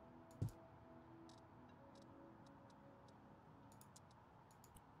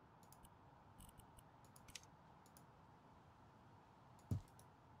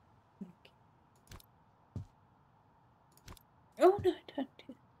 Oh no, don't do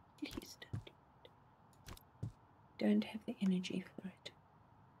it. Please don't do it. Don't have the energy for it.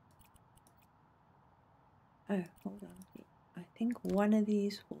 Oh, hold on. I think one of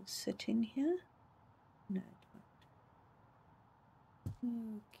these will sit in here. No, it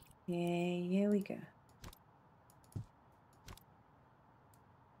won't. Okay, here we go.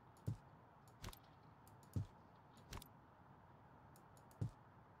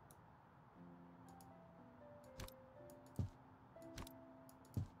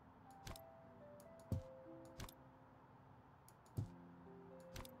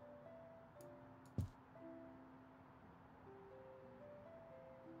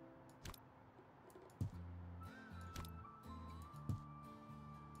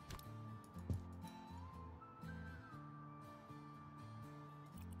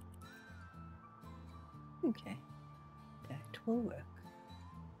 Okay, that will work.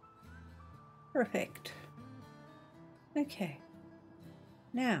 Perfect. Okay,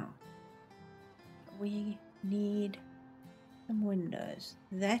 now we need some windows.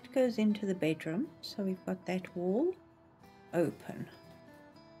 That goes into the bedroom, so we've got that wall open.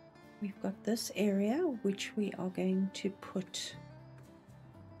 We've got this area which we are going to put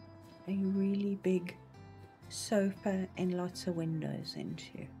a really big sofa and lots of windows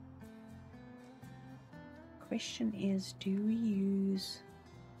into. Question is, do we use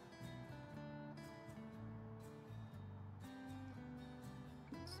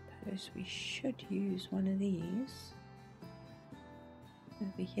suppose we should use one of these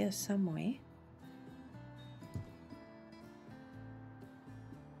over here somewhere.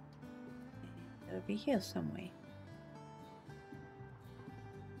 And over here somewhere.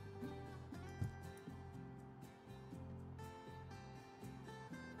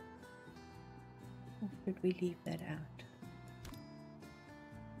 Or should we leave that out?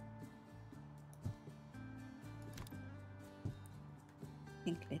 I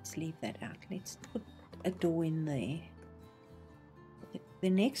think let's leave that out. Let's put a door in there. The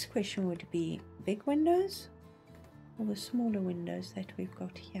next question would be big windows or the smaller windows that we've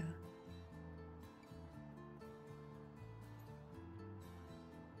got here.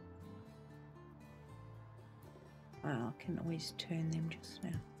 I can always turn them just now.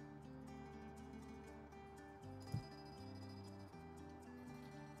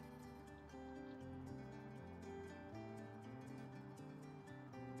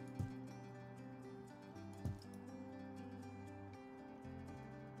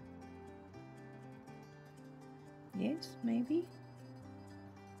 Yes, maybe. Is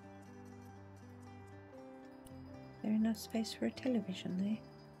there enough space for a television there?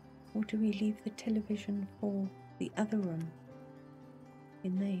 Or do we leave the television for the other room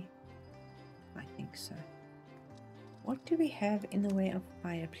in there? I think so. What do we have in the way of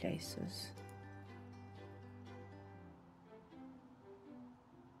fireplaces?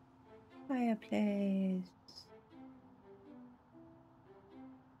 Fireplace.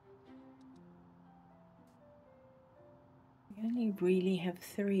 We only really have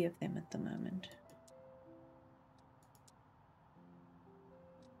 3 of them at the moment.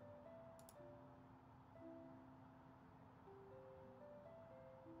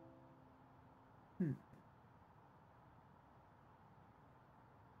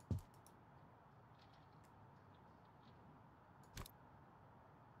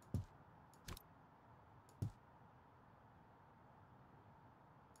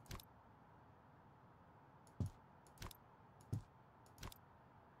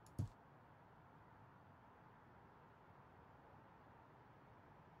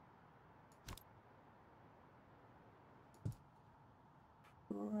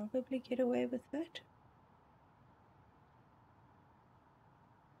 probably get away with that.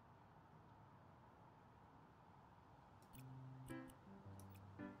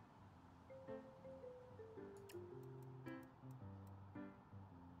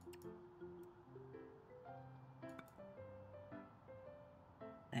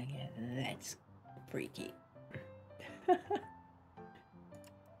 Okay, that's freaky.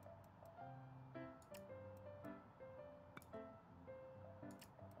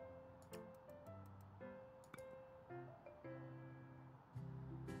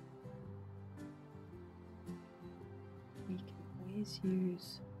 We can always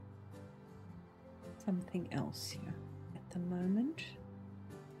use something else here. At the moment,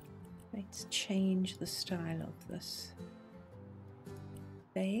 let's change the style of this.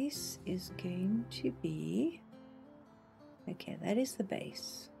 Base is going to be, okay, that is the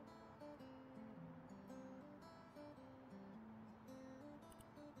base.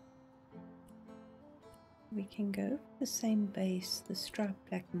 We can go for the same base, the striped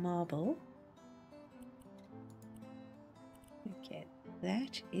black marble. Okay,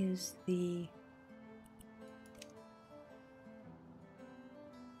 that is the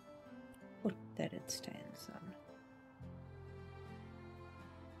foot that it stands on.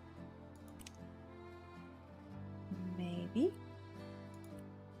 Maybe.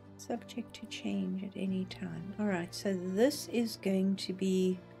 Subject to change at any time. Alright, so this is going to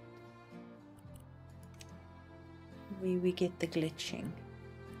be where we get the glitching.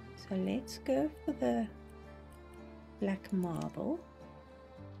 So let's go for the black marble.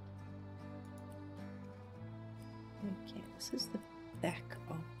 Okay, this is the back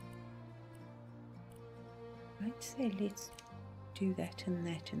of. I'd say let's do that and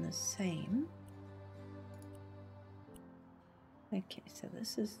that in the same. Okay, so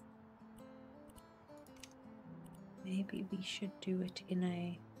this is, maybe we should do it in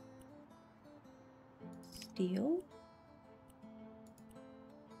a steel.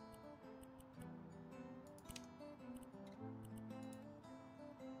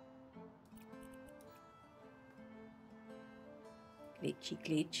 Glitchy,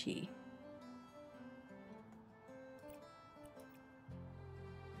 glitchy.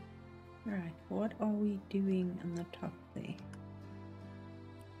 Right, what are we doing on the top there?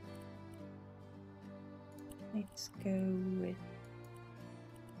 Let's go with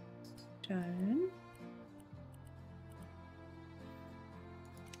stone,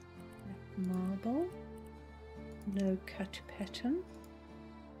 marble, no cut pattern.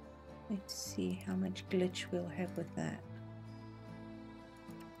 Let's see how much glitch we'll have with that.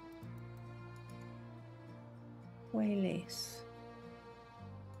 Way less.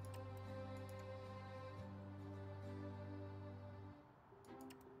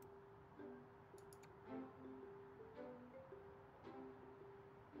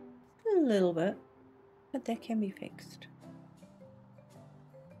 A little bit, but that can be fixed.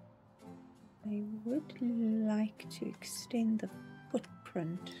 I would like to extend the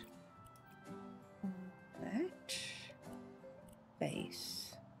footprint of that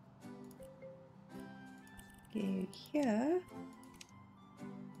base. Go here.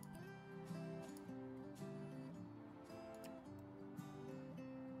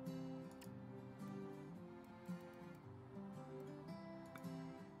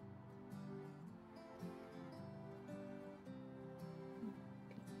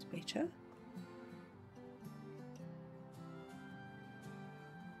 It's better.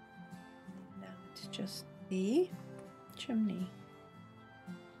 Now it's just the chimney.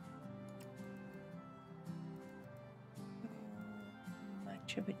 How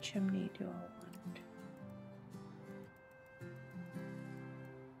much of a chimney do I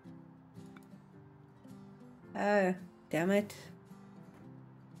want? Oh, damn it.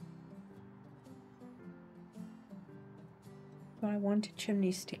 Do I want a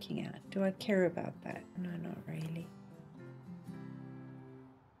chimney sticking out? Do I care about that? No, not really.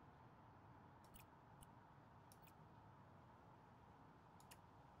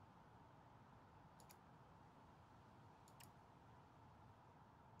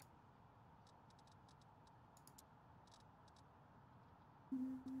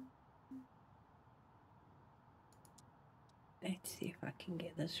 Let's see if I can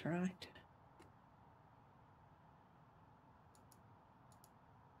get this right.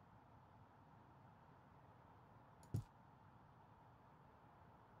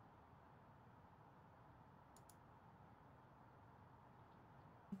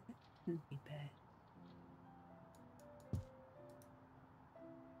 Wouldn't be bad.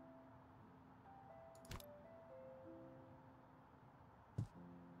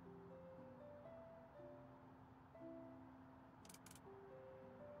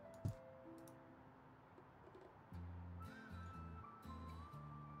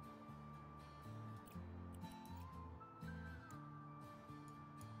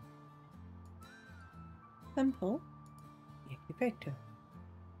 Simple, yet effective.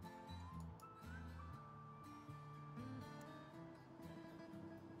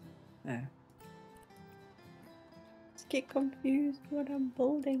 Oh. Just get confused what I'm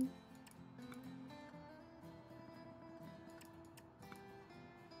building.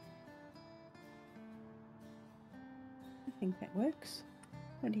 I think that works.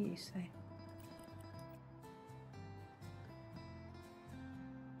 What do you say?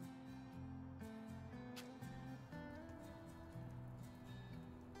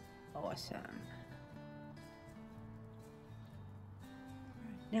 Awesome.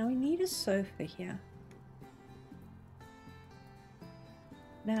 Now we need a sofa here.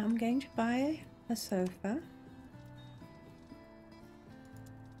 Now I'm going to buy a sofa.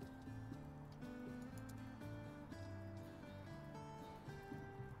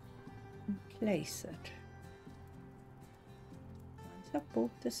 And place it. Once I've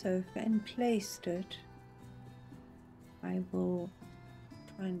bought the sofa and placed it, I will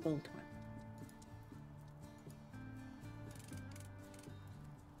try and build one.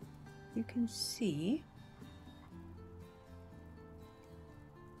 You can see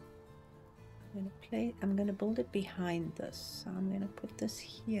I'm going to build it behind this. So I'm going to put this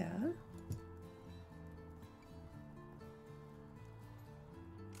here.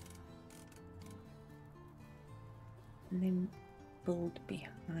 And then build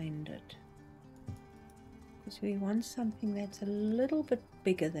behind it. Because we want something that's a little bit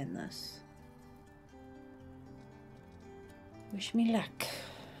bigger than this. Wish me luck.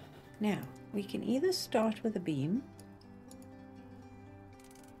 Now, we can either start with a beam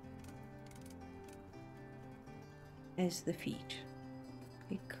as the feet,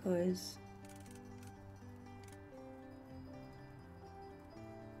 because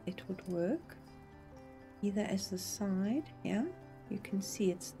it would work either as the side. Yeah, you can see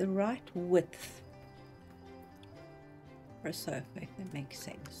it's the right width for a sofa, if that makes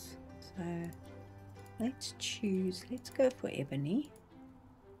sense. So let's go for ebony.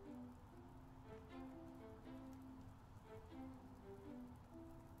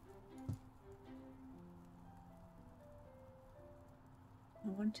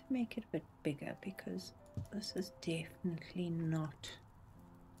 I want to make it a bit bigger because this is definitely not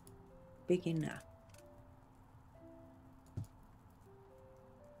big enough.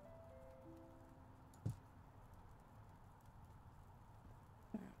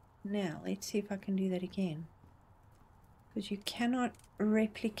 Now let's see if I can do that again, because you cannot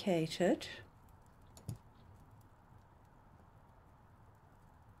replicate it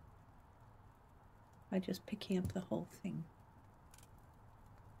by just picking up the whole thing.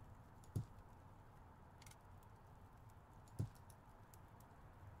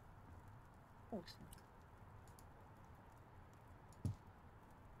 Awesome.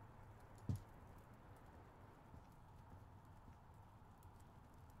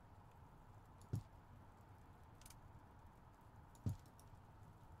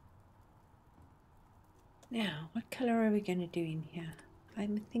 Now, what color are we going to do in here?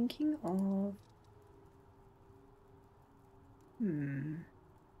 I'm thinking of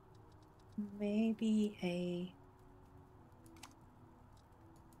maybe a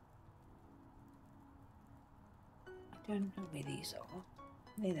I don't know where these are.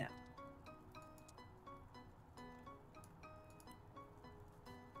 There.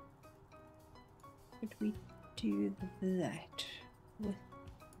 Could we do that with,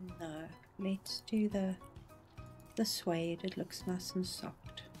 no, let's do the suede. It looks nice and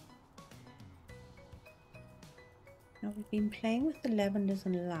soft. Now we've been playing with the lavenders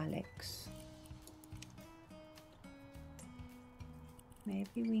and lilacs.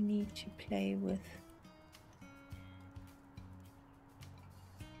 Maybe we need to play with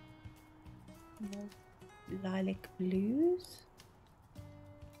more lilac blues.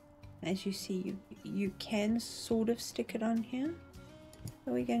 As you see, you can sort of stick it on here,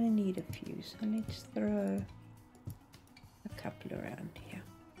 but we're going to need a few, so let's throw a couple around here.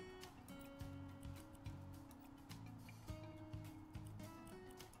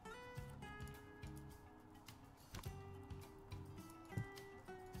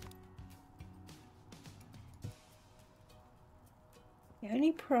 The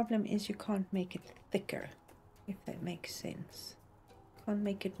only problem is you can't make it thicker, if that makes sense. Can't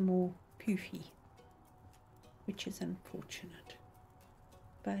make it more poofy, which is unfortunate.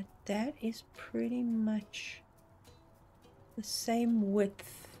 But that is pretty much the same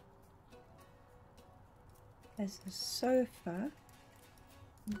width as the sofa.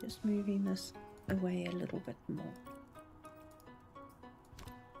 I'm just moving this away a little bit more.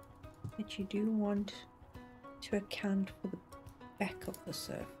 But you do want to account for the back of the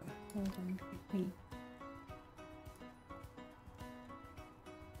sofa. Hold on, let me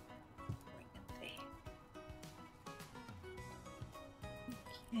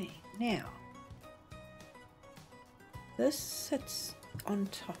Now, this sits on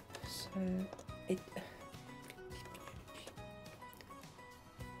top, so it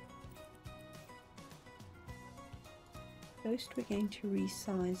first we're going to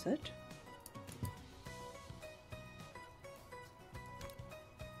resize it.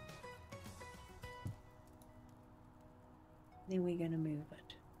 Then we're going to move it.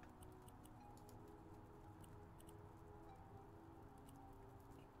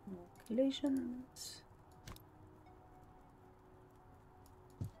 More collisions.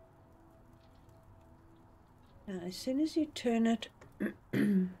 Now, as soon as you turn it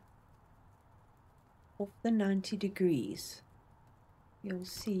off the 90 degrees, you'll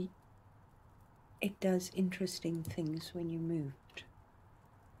see it does interesting things when you move it.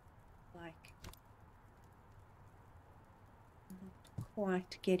 Like not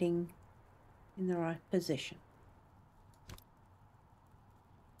quite getting in the right position.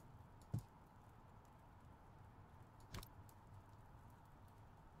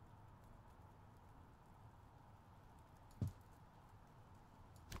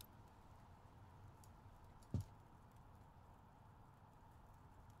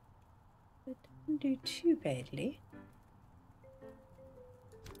 It doesn't do too badly.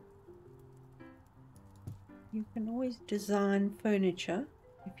 You can always design furniture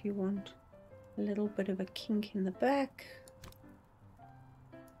if you want a little bit of a kink in the back.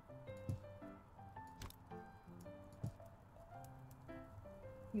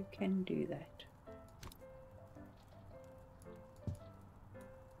 You can do that.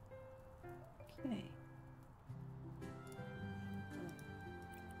 Okay.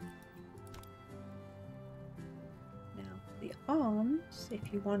 Now the arms,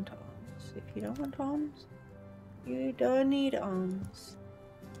 if you want arms. If you don't want arms, you don't need arms.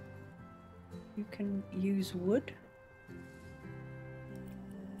 You can use wood.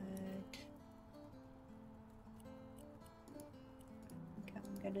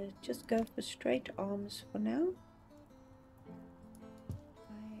 I'm gonna just go for straight arms for now.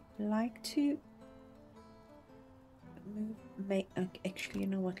 I like to move, actually, you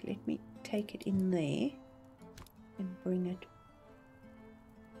know what, let me take it in there and bring it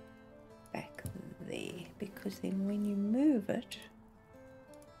back there, because then when you move it,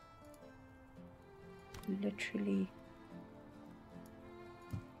 literally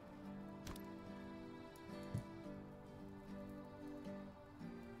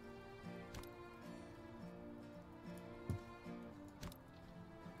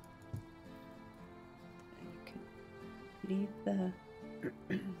you can leave the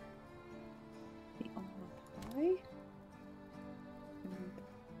arm up high,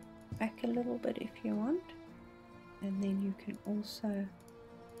 back a little bit if you want, and then you can also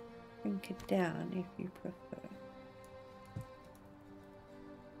shrink it down if you prefer.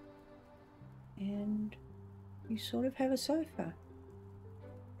 And you sort of have a sofa.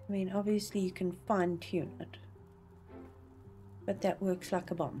 I mean, obviously you can fine tune it, but that works like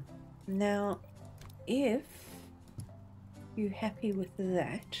a bomb. Now, if you're happy with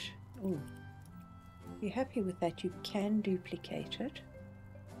that, you can duplicate it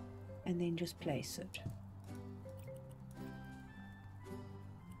and then just place it.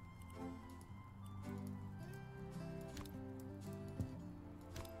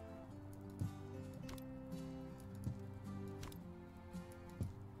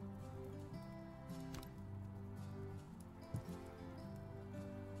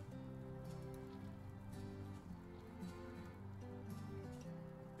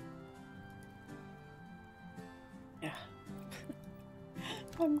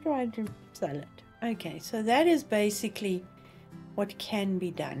 I'm trying to sell it. Okay, so that is basically what can be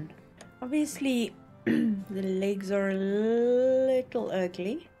done. Obviously, the legs are a little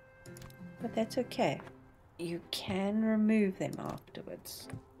ugly, but that's okay. You can remove them afterwards.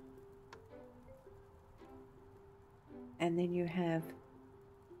 And then you can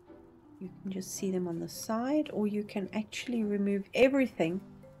just see them on the side, or you can actually remove everything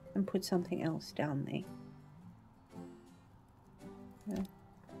and put something else down there.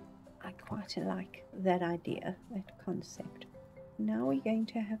 I quite like that idea, that concept. Now we're going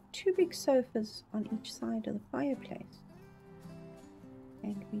to have two big sofas on each side of the fireplace,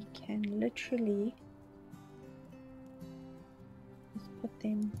 and we can literally just put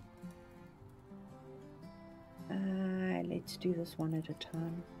them, let's do this one at a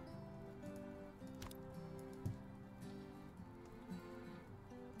time.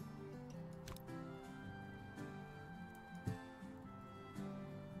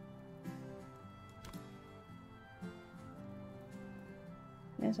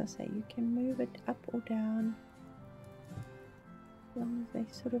 As I say, you can move it up or down. As long as they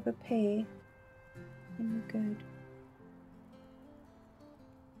sort of a pair, then you're good.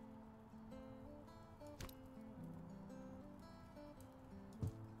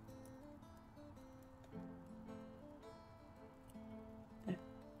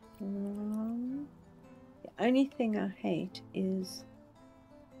 The only thing I hate is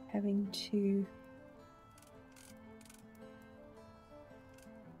having to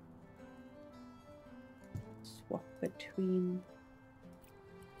swap between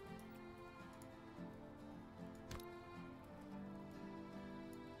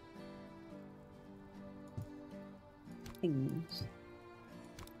things.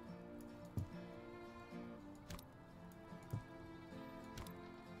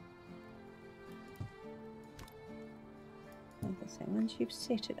 Like I say, once you've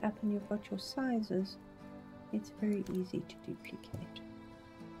set it up and you've got your sizes, it's very easy to duplicate.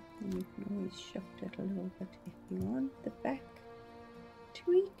 And you can always shift it a little bit if you want the back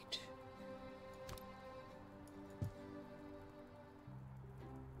tweaked.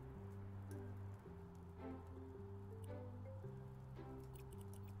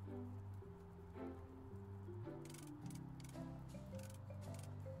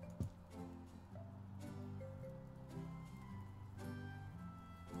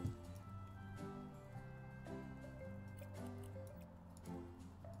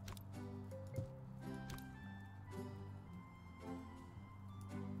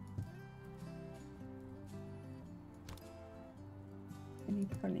 Only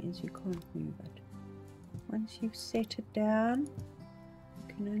problem is you can't move it. Once you've set it down,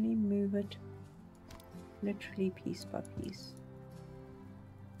 you can only move it literally piece by piece.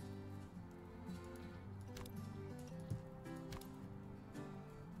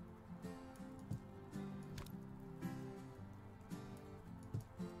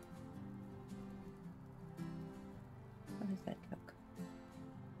 How does that look?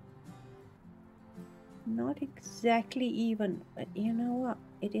 Not exactly even, but you know what?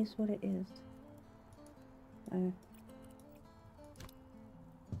 It is what it is.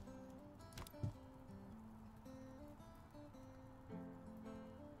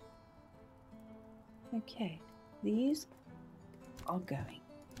 Okay, these are going.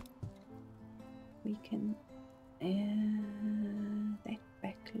 We can. That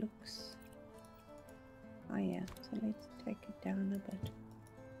back looks higher, so let's take it down a bit.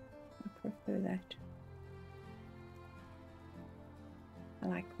 I prefer that. I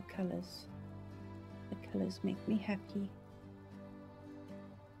like the colours. The colours make me happy.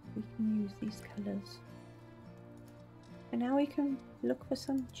 We can use these colours. And now we can look for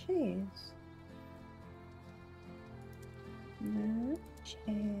some chairs. No,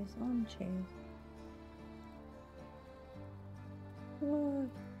 chairs, armchairs. What?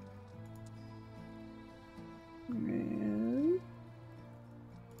 No.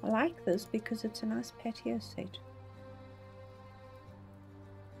 I like this because it's a nice patio set.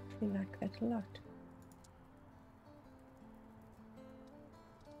 I like that a lot.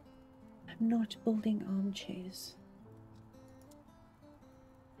 I'm not building armchairs.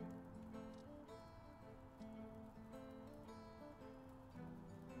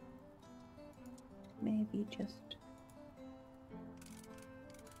 Maybe just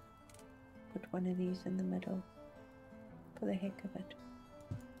put one of these in the middle for the heck of it.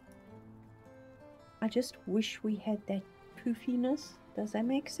 I just wish we had that poofiness. Does that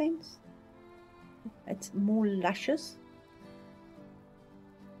make sense? It's more luscious.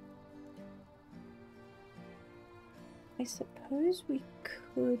 I suppose we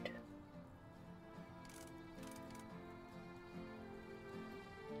could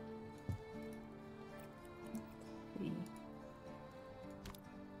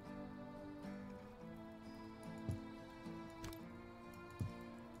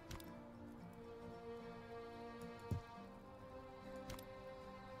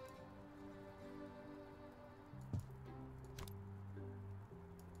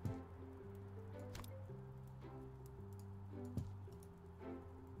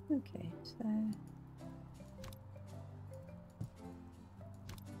okay, so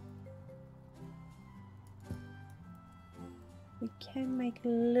we can make it a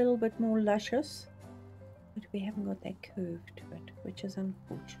little bit more luscious, but we haven't got that curve to it, which is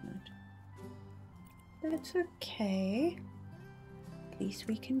unfortunate. That's okay. At least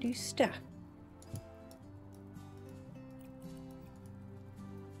we can do stuff.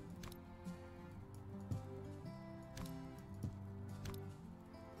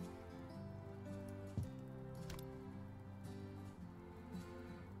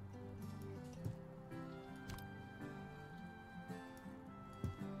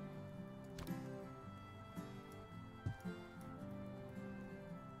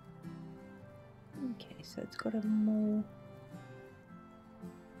 Okay, so it's got a more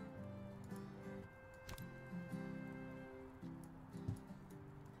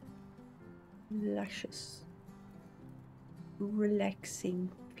luscious, relaxing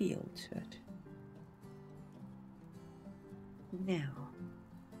feel to it. Now,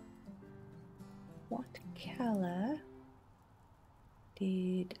 what color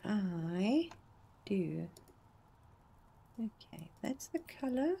did I do? Okay, that's the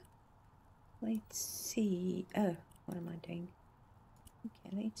color. Let's see. Oh, what am I doing?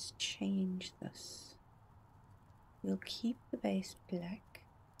 Okay, let's change this. We'll keep the base black.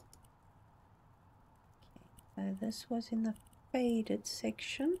 Okay, so this was in the faded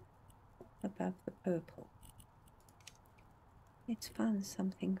section above the purple. Let's find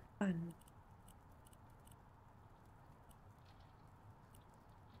something fun.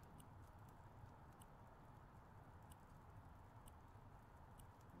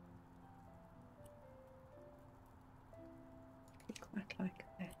 Quite like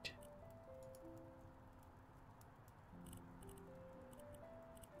that.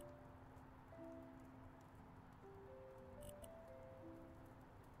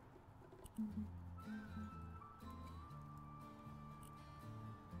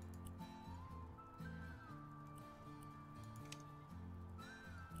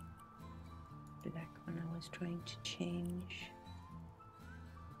 Black one I was trying to change.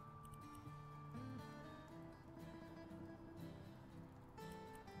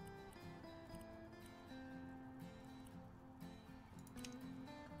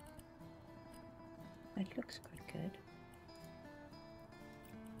 That looks quite good.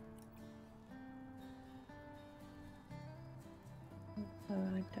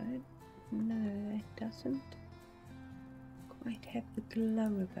 Although I don't know, it doesn't quite have the glow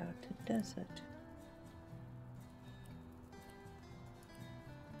about it, does it?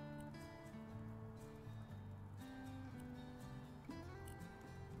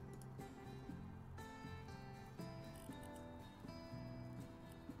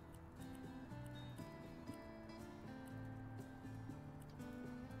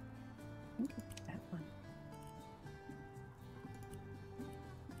 I think it's that one.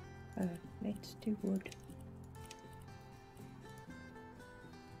 Oh, let's do wood.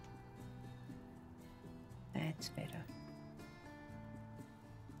 That's better.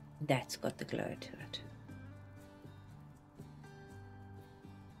 That's got the glow to it.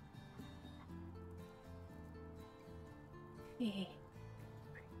 Yeah.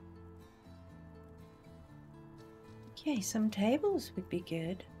 Okay, some tables would be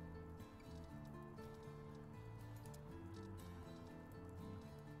good.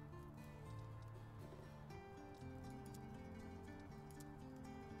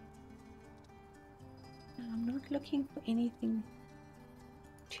 I'm not looking for anything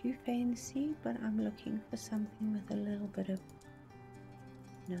too fancy, but I'm looking for something with a little bit of...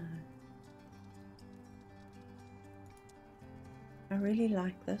 No. I really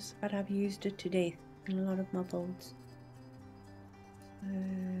like this, but I've used it to death in a lot of my builds.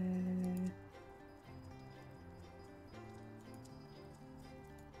 That's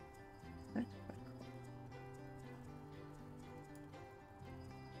quite cool.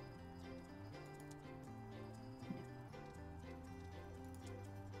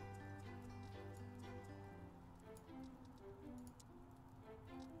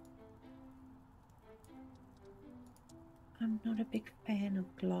 I'm not a big fan of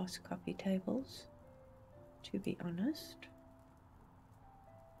glass coffee tables, to be honest.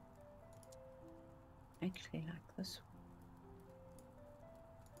 I actually like this one.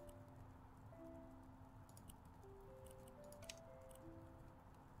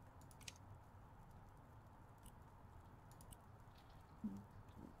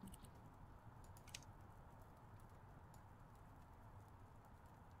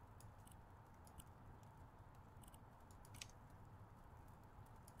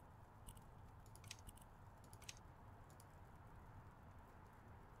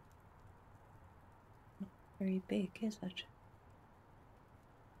 Very big, is it?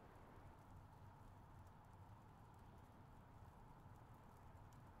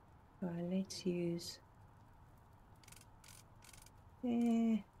 Right, let's use...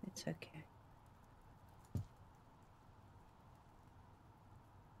 it's okay.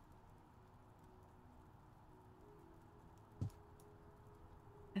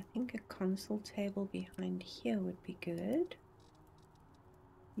 I think a console table behind here would be good.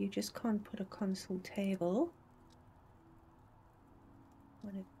 You just can't put a console table,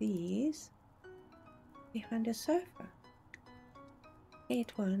 one of these, behind a sofa.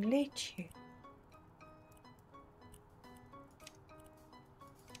 It won't let you.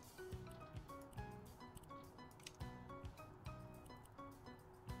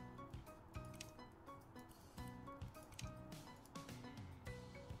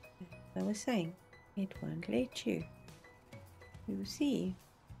 I was saying, it won't let you. You see?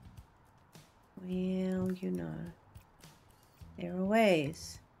 Well, you know, there are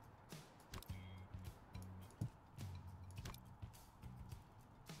ways.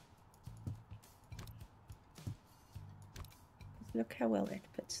 Look how well it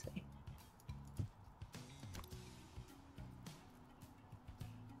fits there.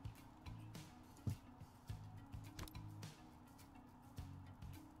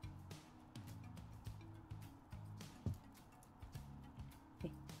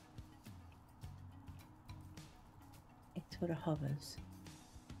 It sort of hovers.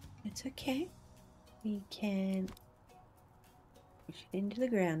 It's okay. We can push it into the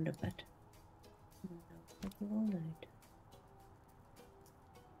ground a bit. What we will need.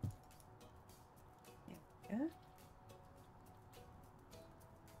 There we go.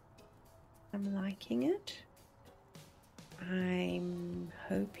 I'm liking it. I'm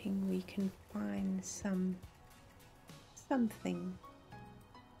hoping we can find something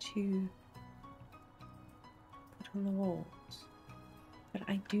to put on the walls. But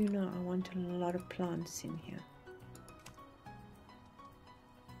I do know I want a lot of plants in here.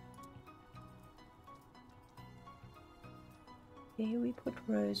 Here we put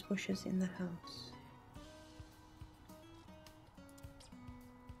rose bushes in the house.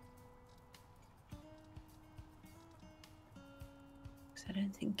 Because I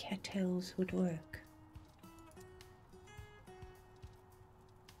don't think cattails would work.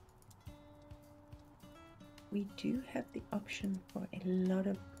 We do have the option for a lot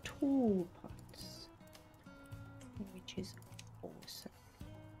of tall pots, which is awesome.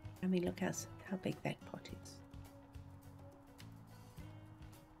 I mean, look how big that pot is.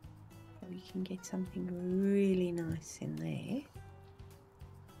 So we can get something really nice in there.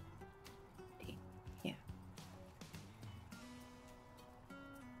 Yeah.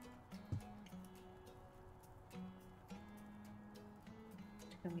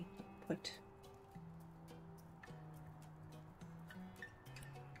 Can we put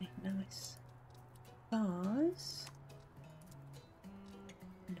nice vase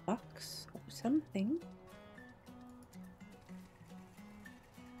and box or something.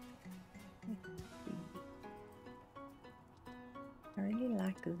 I really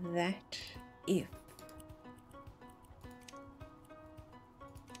like that if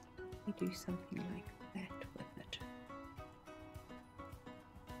we do something like that with it.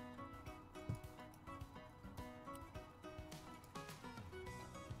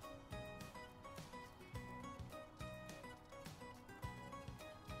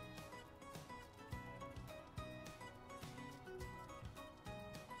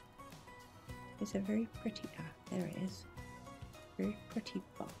 It's a very pretty, there it is, very pretty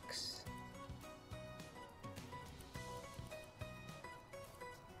box.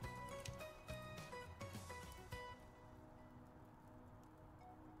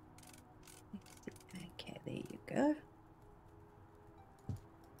 Okay, there you go.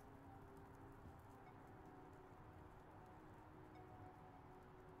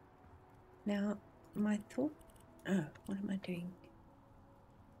 Now, my thought, oh, what am I doing?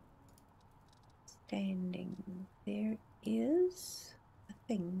 Standing, there is a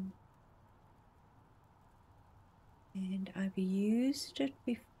thing, and I've used it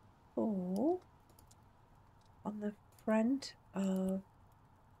before on the front of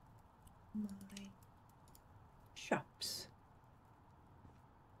my shops,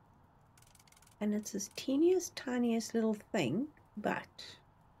 and it's this teeniest tiniest little thing, but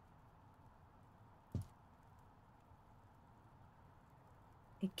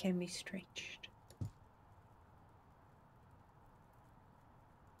it can be stretched.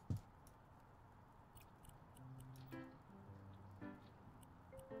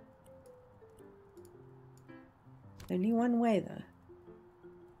 Only one way though.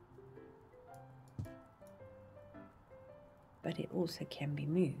 But it also can be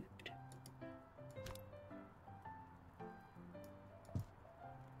moved.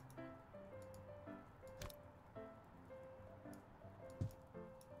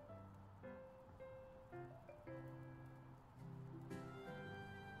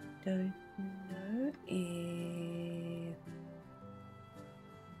 Don't know if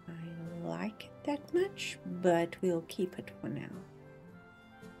I like it that much, but we'll keep it for now.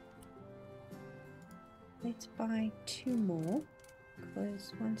 Let's buy 2 more,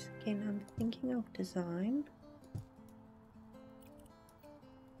 because once again I'm thinking of design.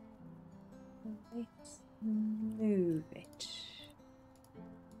 Let's move it.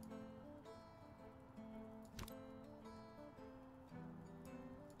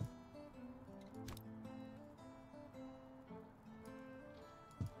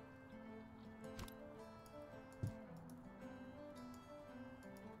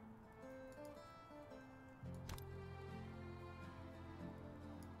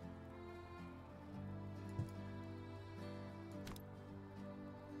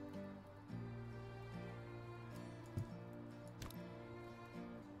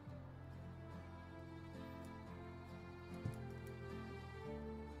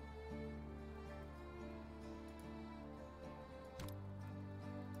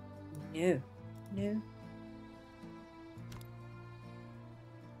 No, no.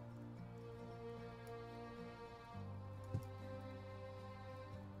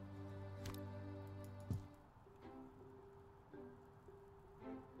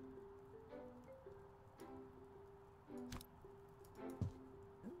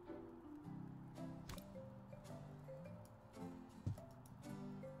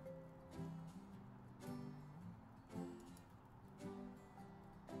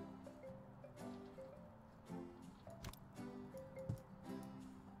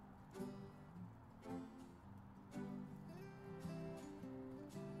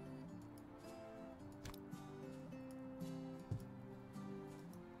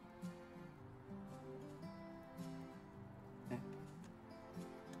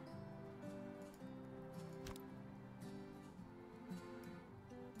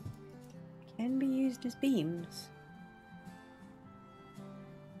 Can be used as beams.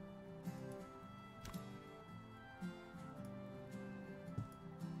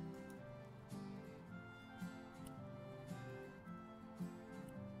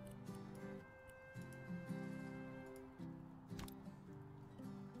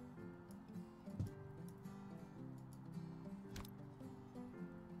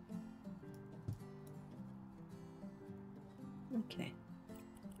 Okay.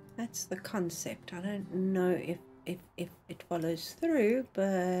 That's the concept. I don't know if it follows through,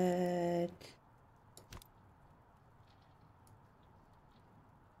 but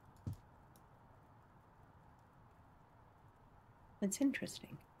it's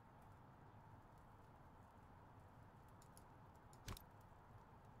interesting.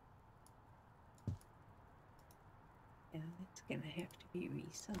 Yeah, it's gonna have to be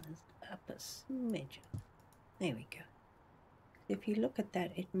resized up a smidge. There we go. If you look at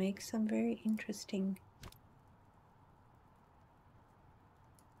that, it makes some very interesting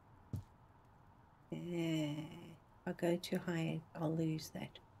if I go too high, I'll lose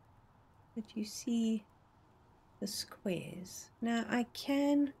that. But you see the squares. Now I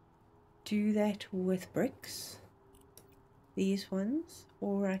can do that with bricks, these ones,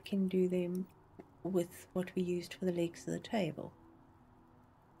 or I can do them with what we used for the legs of the table.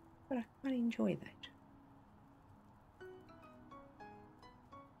 But I quite enjoy that.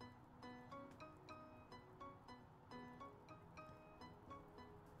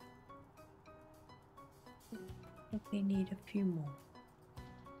 Probably need a few more.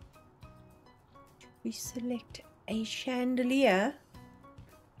 We select a chandelier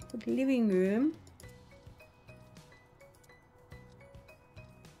for the living room,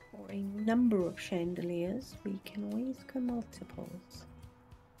 or a number of chandeliers. We can always go multiples.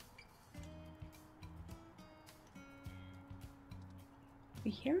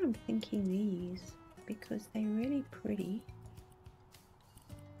 But here I'm thinking these because they're really pretty.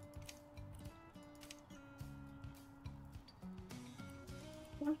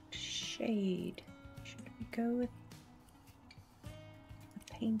 What shade should we go with?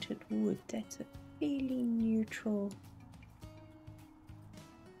 A painted wood. That's a fairly neutral.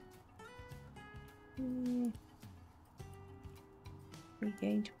 We're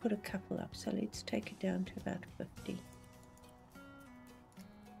going to put a couple up, so let's take it down to about 50.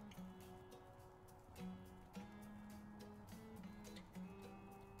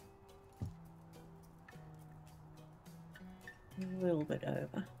 A little bit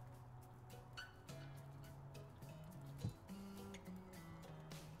over.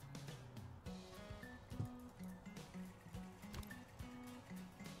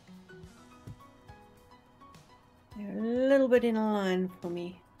 They're a little bit in a line for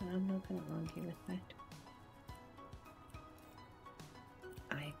me, and I'm not going to argue with that.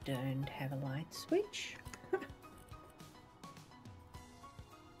 I don't have a light switch.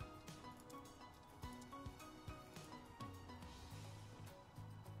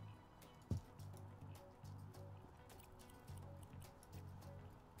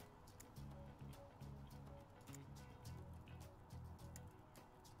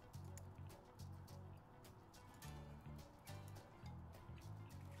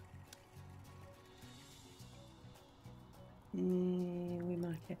 We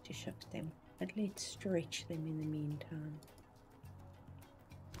might have to shift them, but let's stretch them in the meantime.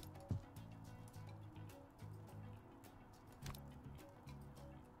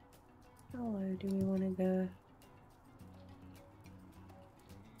 How low do we want to go?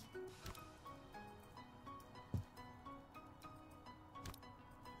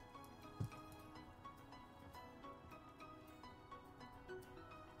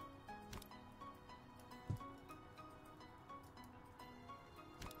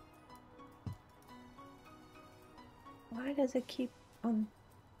 Why does it keep on?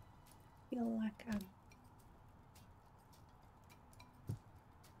 feel like I'm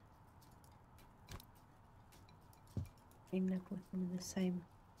end up with them in the same.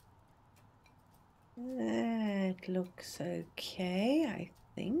 That looks okay, I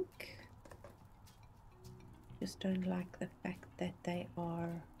think. Just don't like the fact that they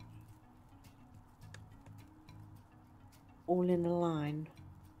are all in a line.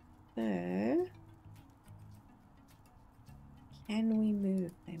 So, can we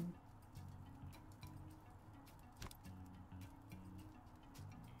move them?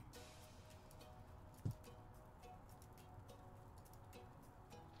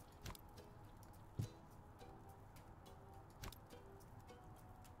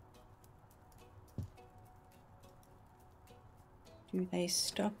 Do they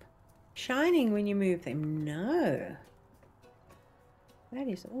stop shining when you move them? No. That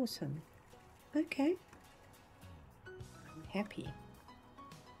is awesome. Okay. I'm happy.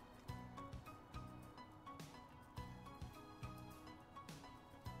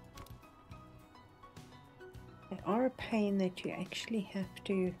 They are a pain that you actually have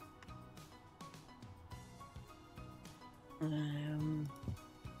to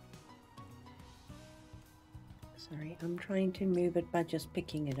sorry, I'm trying to move it by just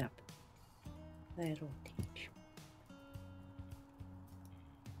picking it up. That'll teach.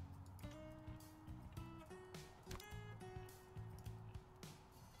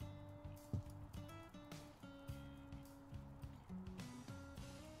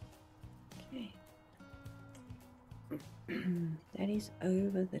 Okay. That is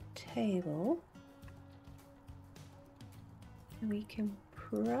over the table. We can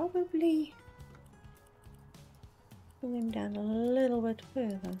probably pull him down a little bit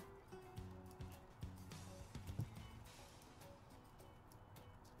further.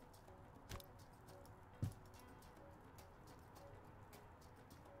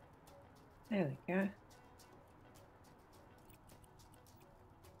 There we go.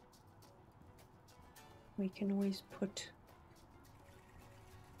 We can always put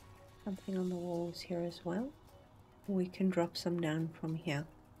something on the walls here as well. We can drop some down from here.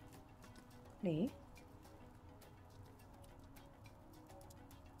 There.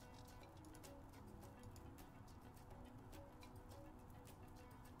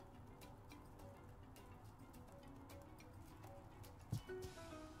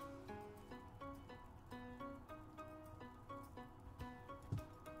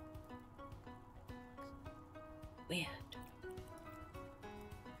 Weird.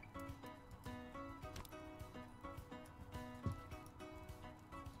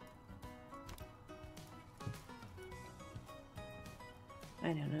 I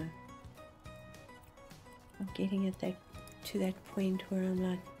don't know. I'm getting at to that point where I'm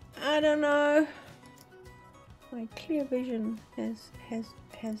like, I don't know. My clear vision has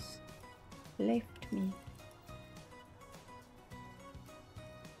left me.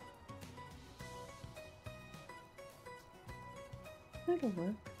 That'll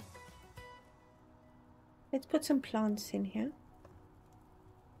work. Let's put some plants in here.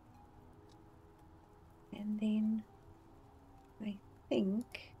 And then I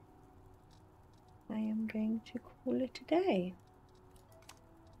think I am going to call it a day.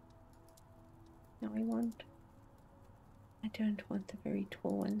 Now I don't want the very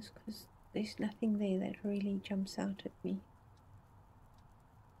tall ones because there's nothing there that really jumps out at me.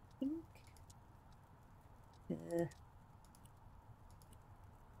 I think.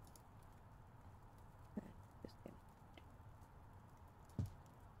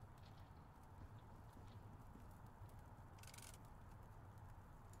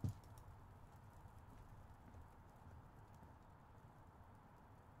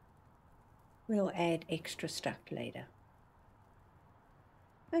 We'll add extra stuff later.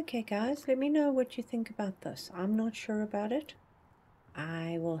 Okay guys, let me know what you think about this. I'm not sure about it.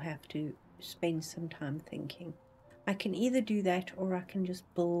 I will have to spend some time thinking. I can either do that or I can just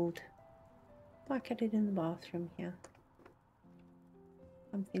build like I did in the bathroom here.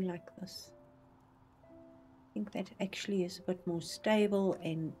 Something like this. I think that actually is a bit more stable,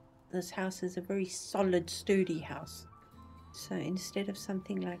 and this house is a very solid, sturdy house. So instead of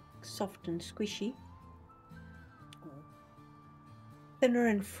something like soft and squishy, thinner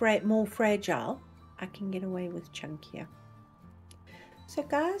and more fragile, I can get away with chunkier. So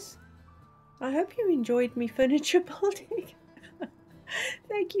guys, I hope you enjoyed me furniture building.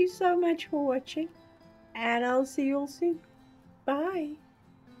 Thank you so much for watching, and I'll see you all soon. Bye.